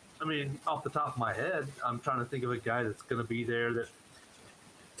 Joe? I mean, off the top of my head, I'm trying to think of a guy that's going to be there that.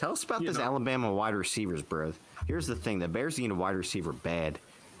 Tell us about this Alabama wide receivers, bro. Here's the thing: the Bears need a wide receiver bad.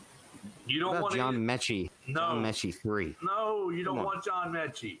 You don't want John Mechie. No. John Mechie 3. No, you don't want John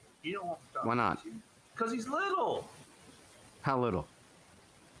Mechie. You don't want John. Why not? Because he's little. How little?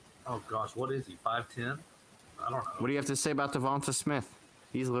 Oh gosh, what is he? 5'10"? I don't know. What do you have to say about Devonta Smith?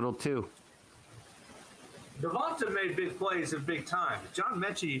 He's little too. Devonta made big plays in big time. John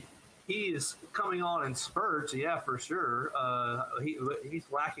Mechie, he is coming on in spurts, yeah, for sure. He's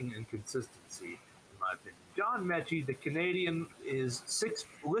lacking in consistency, in my opinion. John Mechie, the Canadian, is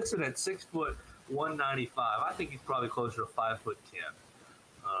listed at 6 foot 195. I think he's probably closer to 5'10".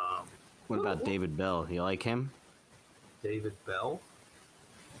 What about David Bell? You like him? David Bell?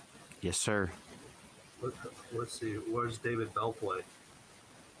 Yes, sir. Let's see. Where's David Bell play?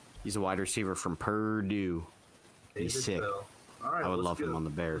 He's a wide receiver from Purdue. He's sick. Bell. All right, I would love him on the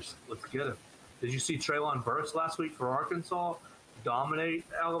Bears. Let's get him. Did you see Treylon Burks last week for Arkansas dominate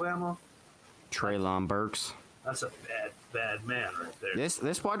Alabama? Treylon Burks. That's a bad man right there.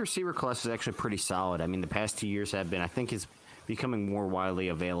 This wide receiver class is actually pretty solid. I mean, the past 2 years have been. I think it's becoming more widely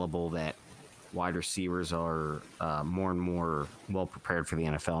available that wide receivers are more and more well prepared for the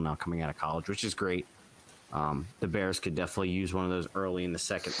NFL now coming out of college, which is great. The Bears could definitely use one of those early in the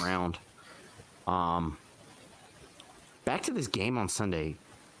second round. Back to this game on Sunday.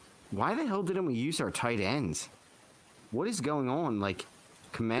 Why the hell didn't we use our tight ends? What is going on? Like,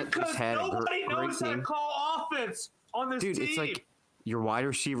 Kmet just had a great knows how to game. call offense on this team. Dude, it's like your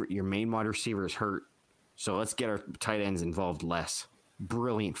main wide receiver is hurt. So let's get our tight ends involved less.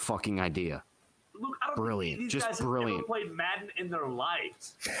 Brilliant fucking idea. Look, I don't brilliant. think these Just guys brilliant. have ever played Madden in their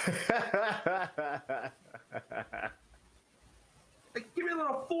lives. Like, give me a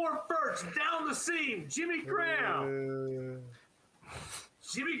little 4 first down the seam. Jimmy Graham.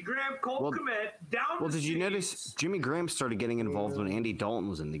 Jimmy Graham, Cole Kmet, down the seam. Well, did you notice Jimmy Graham started getting involved when Andy Dalton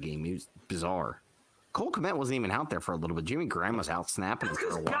was in the game? He was bizarre. Cole Kmet wasn't even out there for a little bit. Jimmy Graham was out snapping That's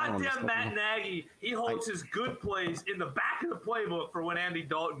for a because while. goddamn Matt Nagy, he holds his good plays in the back of the playbook for when Andy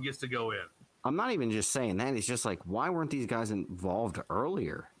Dalton gets to go in. I'm not even just saying that. It's just like, why weren't these guys involved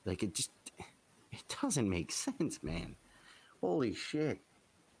earlier? Like, it just... It doesn't make sense, man. Holy shit.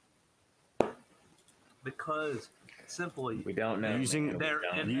 Because simply We don't know. Using- man. We they're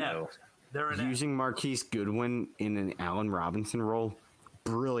don't inept. know. They're inept. Using Marquise Goodwin in an Allen Robinson role,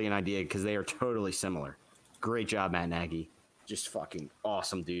 brilliant idea because they are totally similar. Great job, Matt Nagy. Just fucking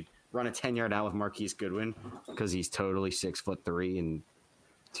awesome, dude. Run a 10-yard out with Marquise Goodwin because he's totally 6'3" and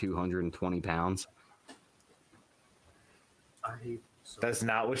 220 pounds. I hate so That's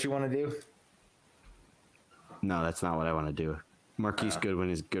not what you want to do? No, that's not what I want to do. Marquise Goodwin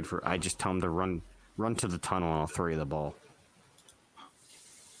is good for. I just tell him to run to the tunnel and I'll throw you the ball.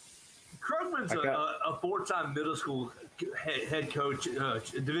 Krugman's a four-time middle school head coach,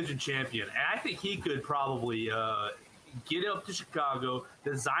 division champion, and I think he could probably get up to Chicago,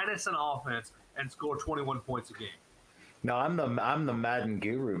 design us an offense, and score 21 points a game. No, I'm the Madden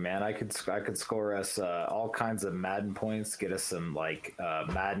guru, man. I could score us all kinds of Madden points, get us some like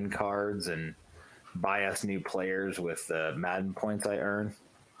Madden cards, and buy us new players with Madden points I earn.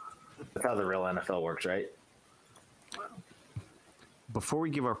 That's how the real NFL works, right? Before we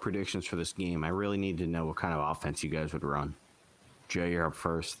give our predictions for this game, I really need to know what kind of offense you guys would run. Joe, you're up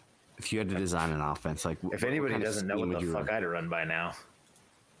first. If you had to design an offense, like If anybody kind of doesn't know scheme what would the you fuck run? I'd run by now.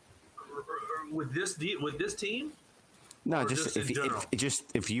 With this team, No, or just just in general?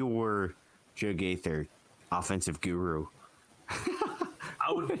 if you were Joe Gaither, offensive guru.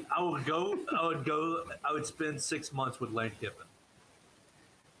 I would spend 6 months with Lane Kiffin.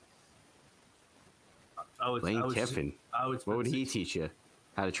 Lane Kiffin. I would. What spend would he six- teach you?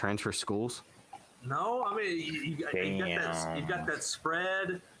 How to transfer schools? No, I mean you got that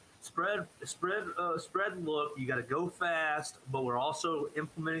spread look. You got to go fast, but we're also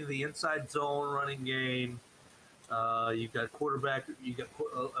implementing the inside zone running game. You got quarterback. You got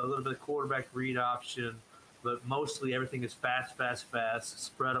a little bit of quarterback read option, but mostly everything is fast.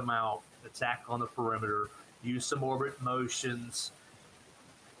 Spread them out. Attack on the perimeter. Use some orbit motions.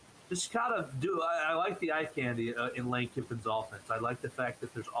 Just kind of do. I like the eye candy in Lane Kiffin's offense. I like the fact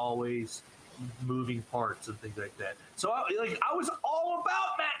that there's always moving parts and things like that. So I was all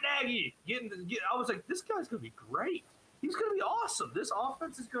about Matt Nagy. I was like, this guy's gonna be great. He's gonna be awesome. This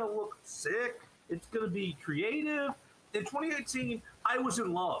offense is gonna look sick. It's gonna be creative. In 2018, I was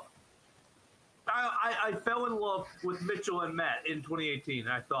in love. I fell in love with Mitchell and Matt in 2018. And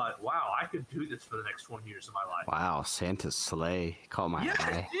I thought, wow, I could do this for the next 20 years of my life. Wow, Santa's sleigh caught my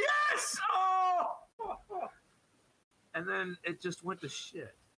eye. Yes! Oh! And then it just went to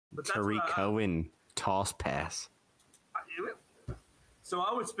shit. But that's Tariq what Cohen toss pass. So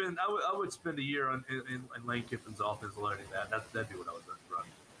I would spend a year in Lane Kiffin's offense learning that. That'd be what I would run.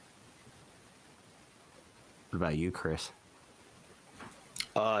 What about you, Chris?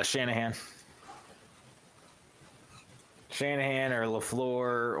 Shanahan or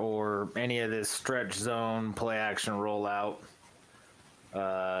LaFleur or any of this stretch zone play action rollout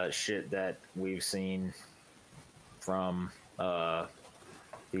shit that we've seen from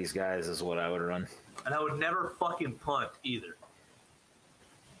these guys is what I would run. And I would never fucking punt either.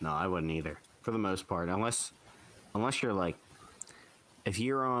 No, I wouldn't either. For the most part, unless you're like, if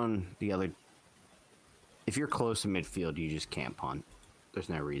you're on the other, if you're close to midfield, you just can't punt. There's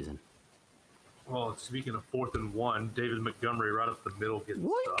no reason. Well, speaking of 4th and 1, David Montgomery right up the middle getting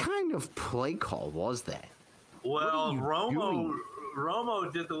What stuff. kind of play call was that? Well, what are you doing?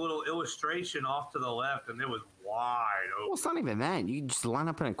 Romo did the little illustration off to the left, and it was wide Well, open. it's not even that. You just line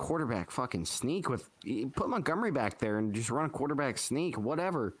up in a quarterback fucking sneak with, you put Montgomery back there and just run a quarterback sneak,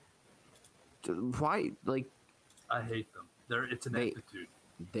 whatever. Why, like, I hate them. It's an They- aptitude.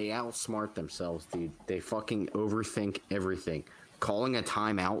 they outsmart themselves, dude. They fucking overthink everything. Calling a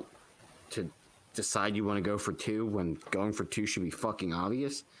timeout to decide you want to go for 2 when going for 2 should be fucking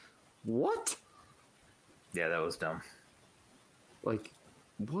obvious. What? Yeah, that was dumb. Like,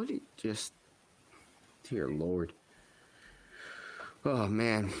 what? Just, dear Lord. Oh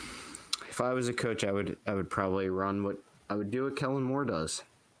man, if I was a coach, I would probably run what I would do. What Kellen Moore does.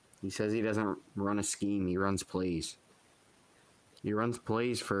 He says he doesn't run a scheme. He runs plays. He runs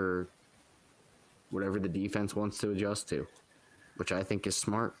plays for whatever the defense wants to adjust to, which I think is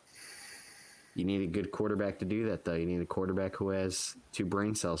smart. You need a good quarterback to do that, though. You need a quarterback who has 2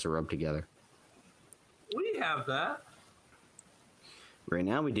 brain cells to rub together. We have that. Right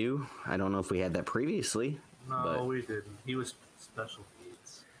now, we do. I don't know if we had that previously. No, but we didn't. He was special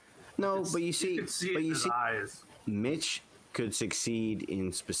needs. no, but you could see it but in you his see, eyes. Mitch could succeed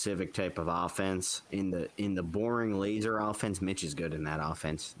in specific type of offense. In the boring laser offense, Mitch is good in that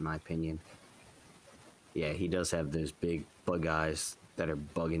offense, in my opinion. Yeah, he does have those big bug eyes that are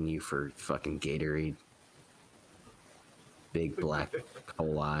bugging you for fucking Gatorade. Big black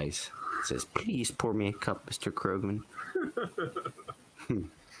hole eyes. says, "Please pour me a cup, Mr. Krogman."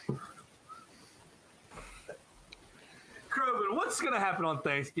 Krogman, what's going to happen on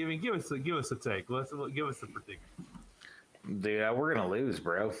Thanksgiving? Give us a take. Give us a prediction. Dude, we're gonna lose,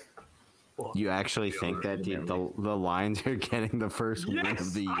 bro. You actually think that the Lions are getting the first win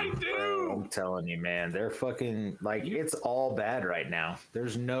of the year? I do. I'm telling you, man, they're fucking like it's all bad right now.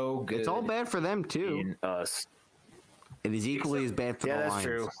 There's no good. It's all bad for them too. In us. It is equally as bad for the Lions. Yeah, that's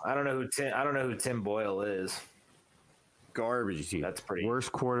true. I don't know who Tim Boyle is. Garbage, dude. That's pretty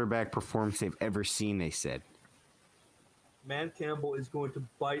worst quarterback performance they've ever seen. They said. Man Campbell is going to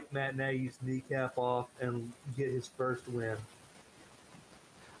bite Matt Nagy's kneecap off and get his first win.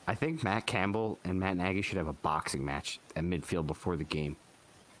 I think Matt Campbell and Matt Nagy should have a boxing match at midfield before the game.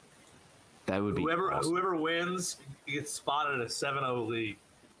 That would be awesome. Whoever wins gets spotted at a 7-0 lead.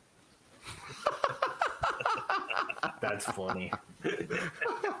 That's funny.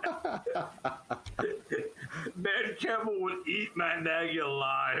 Man Campbell would eat Matt Nagy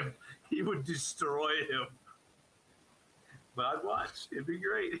alive. He would destroy him. But I'd watch. It'd be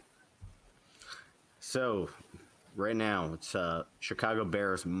great. So, right now, it's Chicago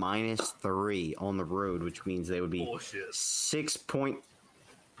Bears -3 on the road, which means they would be 6-point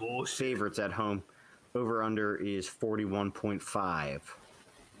favorites at home. Over-under is 41.5.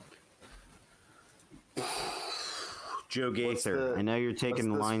 Joe Gaither, I know you're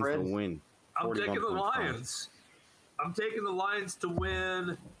taking the Lions to win. I'm taking the Lions. I'm taking the Lions to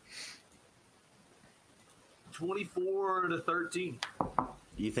win 24-13.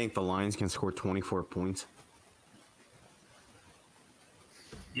 You think the Lions can score 24 points?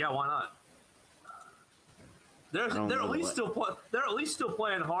 Yeah, why not? They're at least still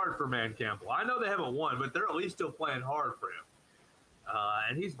playing hard for Man Campbell. I know they haven't won, but they're at least still playing hard for him.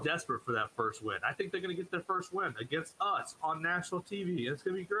 And he's desperate for that first win. I think they're going to get their first win against us on national TV. It's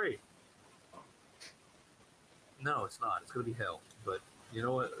going to be great. No, it's not. It's going to be hell. But you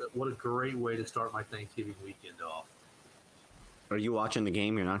know what? What a great way to start my Thanksgiving weekend off. Are you watching the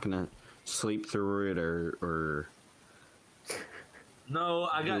game? You're not going to sleep through it or No,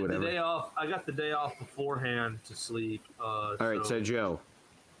 I got the day off. I got the day off beforehand to sleep. All right, so Joe,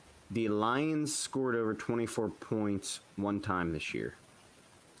 the Lions scored over 24 points one time this year,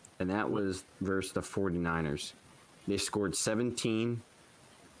 and that was versus the 49ers. They scored 17,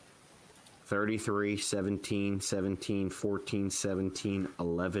 33, 17, 17, 14, 17,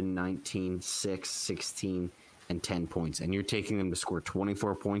 11, 19, 6, 16, and 10 points. And you're taking them to score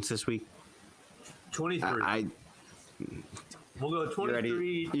 24 points this week? 23. We'll go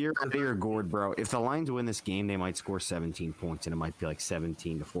 23. You're gourd, bro. If the Lions win this game, they might score 17 points, and it might be like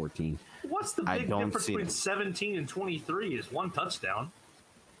 17-14. What's the big difference between 17 and 23 is one touchdown.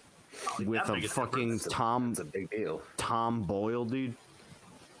 With a fucking That's a big deal. Tom Boyle, dude.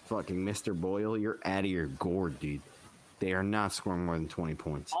 Fucking Mr. Boyle, you're out of your gourd, dude. They are not scoring more than 20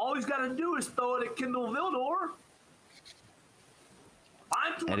 points. All he's got to do is throw it at Kendall Vildor.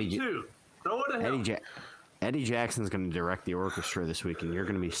 I'm 22. Throw it at him. Eddie Jackson's going to direct the orchestra this week, and you're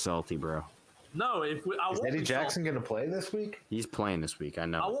going to be salty, bro. No, is Eddie Jackson going to play this week? He's playing this week. I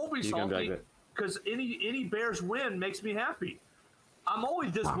know. I won't be salty because any Bears win makes me happy. I'm only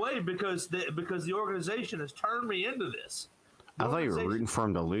this way because the organization has turned me into this. I thought you were rooting for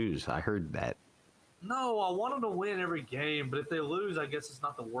him to lose. I heard that. No, I want them to win every game, but if they lose, I guess it's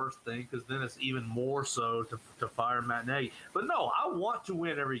not the worst thing because then it's even more so to fire Matt Nagy. But no, I want to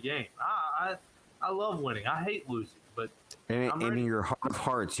win every game. I love winning. I hate losing, but and in your heart of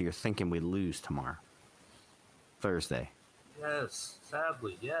hearts, you're thinking we lose tomorrow, Thursday. Yes,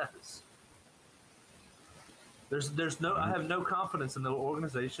 sadly, yes. There's no. I have no confidence in the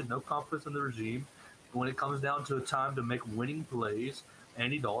organization, no confidence in the regime. When it comes down to a time to make winning plays,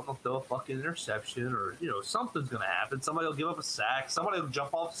 Andy Dalton will throw a fucking interception, or something's gonna happen. Somebody will give up a sack. Somebody will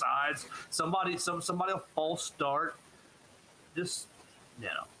jump off sides. Somebody will false start. Just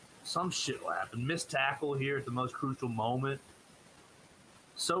some shit will happen. Missed tackle here at the most crucial moment.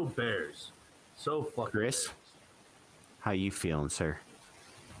 So Bears, so fucking Chris, Bears. How you feeling, sir?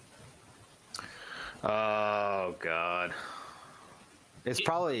 Oh God, it's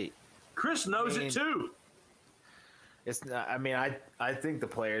probably. Chris knows it too. It's not, I think the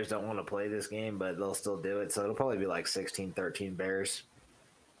players don't want to play this game, but they'll still do it. So it'll probably be like 16-13 Bears.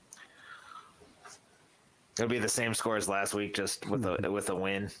 It'll be the same score as last week, just with a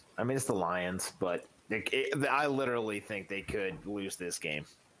win. I mean, it's the Lions, but I literally think they could lose this game.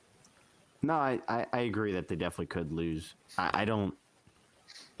 No, I agree that they definitely could lose. I don't.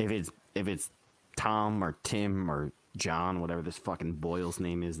 If it's Tom or Tim or John, whatever this fucking Boyle's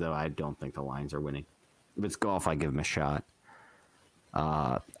name is, though, I don't think the Lions are winning. If it's golf, I give them a shot.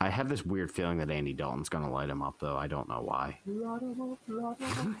 I have this weird feeling that Andy Dalton's going to light him up, though. I don't know why.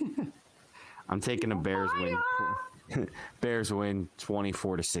 I'm taking a Bears win. Bears win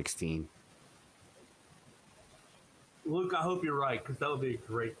 24-16. Luke, I hope you're right, because that would be a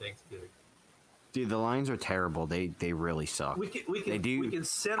great Thanksgiving. Dude, the Lions are terrible. They really suck. We can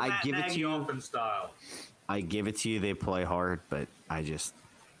send I Matt give it to Nagy you. off in style. I give it to you. They play hard, but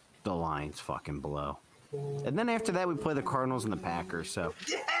the Lions fucking blow. And then after that, we play the Cardinals and the Packers, so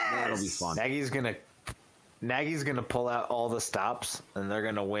that'll be fun. Nagy's gonna pull out all the stops, and they're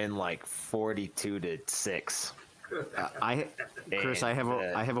gonna win like 42-6. Chris, I have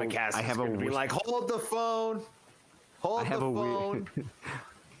a be like, hold the phone. Phone.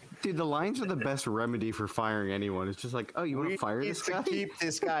 Dude, the Lions are the best remedy for firing anyone. It's just like, oh, you want to fire this guy? Keep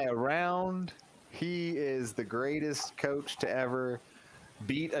this guy around. He is the greatest coach to ever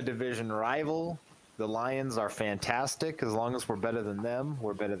beat a division rival. The Lions are fantastic. As long as we're better than them,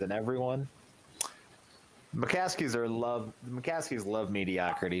 we're better than everyone. McCaskies love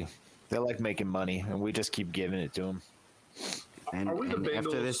mediocrity. They like making money, and we just keep giving it to them. And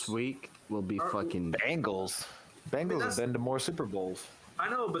after this week, we'll be fucking Bengals. Bengals have been to more Super Bowls. I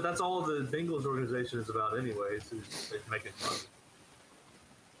know, but that's all the Bengals organization is about anyways, is making money.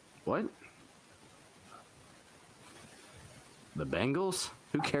 What? The Bengals?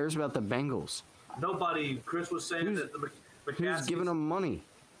 Who cares about the Bengals? Nobody. Chris was saying that the Who's giving them money?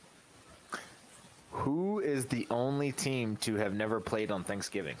 Who is the only team to have never played on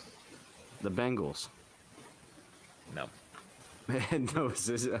Thanksgiving? The Bengals. No. No, I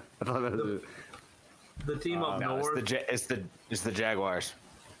thought that was the team up north. It's the Jaguars.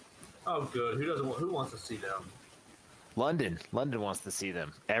 Oh, good. Who wants to see them? London wants to see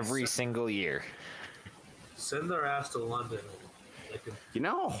them every single year. Send their ass to London. You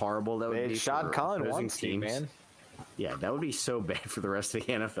know how horrible that would be. Sean Collins wants to, man. Yeah, that would be so bad for the rest of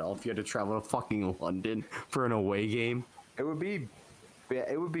the NFL if you had to travel to fucking London for an away game. It would be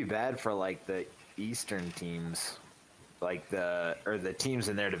bad for like the Eastern teams, like the teams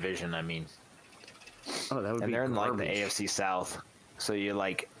in their division. I mean, oh, that would be. And they're in garbage. like the AFC South. So you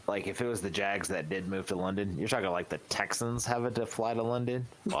like if it was the Jags that did move to London, you're talking like the Texans having to fly to London.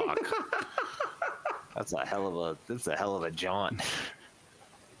 Fuck. That's a hell of a jaunt.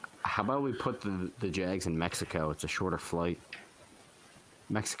 How about we put the Jags in Mexico? It's a shorter flight.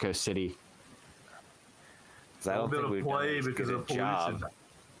 Mexico City. I don't think we've done as because good of a job.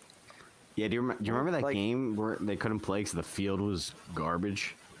 Yeah, do you remember that game where they couldn't play because the field was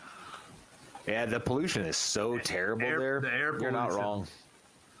garbage? Yeah, the pollution is so terrible there. The air pollution. You're not wrong.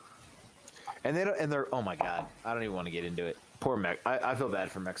 And they're oh my god, I don't even want to get into it. Poor I feel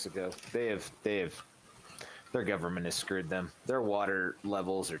bad for Mexico. They have their government has screwed them. Their water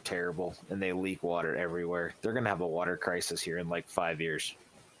levels are terrible, and they leak water everywhere. They're gonna have a water crisis here in like 5 years.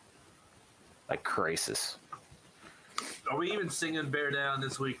 Like crisis. Are we even singing Bear Down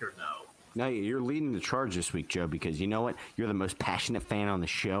this week or no? No, you're leading the charge this week, Joe, because you know what? You're the most passionate fan on the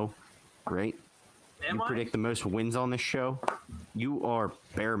show. Great. You predict the most wins on this show. You are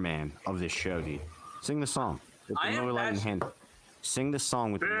Bear Man of this show, dude. Sing the song with the Miller Lite in hand. Sing the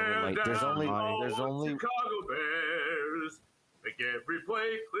song with the Miller Lite. There's only Chicago Bears. Make every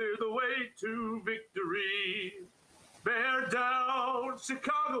play clear the way to victory. Bear down,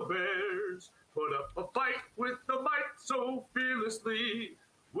 Chicago Bears. Put up a fight with the might so fearlessly.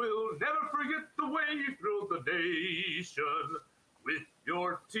 We'll never forget the way you thrilled the nation. With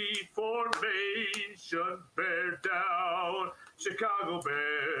your T formation, bear down, Chicago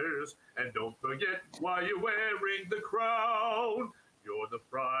Bears. And don't forget why you're wearing the crown. You're the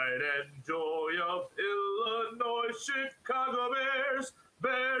pride and joy of Illinois, Chicago Bears.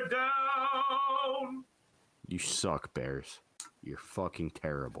 Bear down. You suck, Bears. You're fucking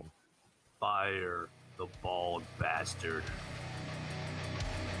terrible. Fire the bald bastard.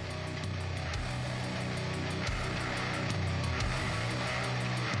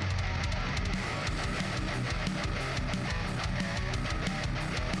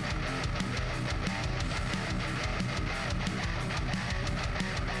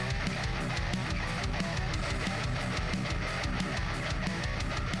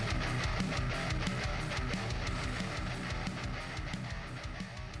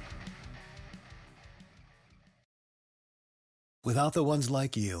 Without the ones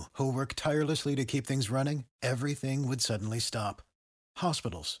like you, who work tirelessly to keep things running, everything would suddenly stop.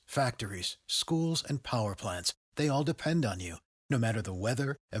 Hospitals, factories, schools, and power plants, they all depend on you. No matter the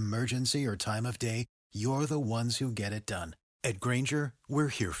weather, emergency, or time of day, you're the ones who get it done. At Grainger, we're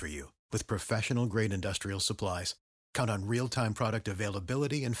here for you with professional-grade industrial supplies. Count on real-time product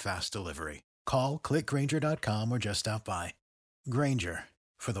availability and fast delivery. Call, click Grainger.com, or just stop by. Grainger,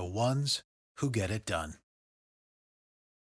 for the ones who get it done.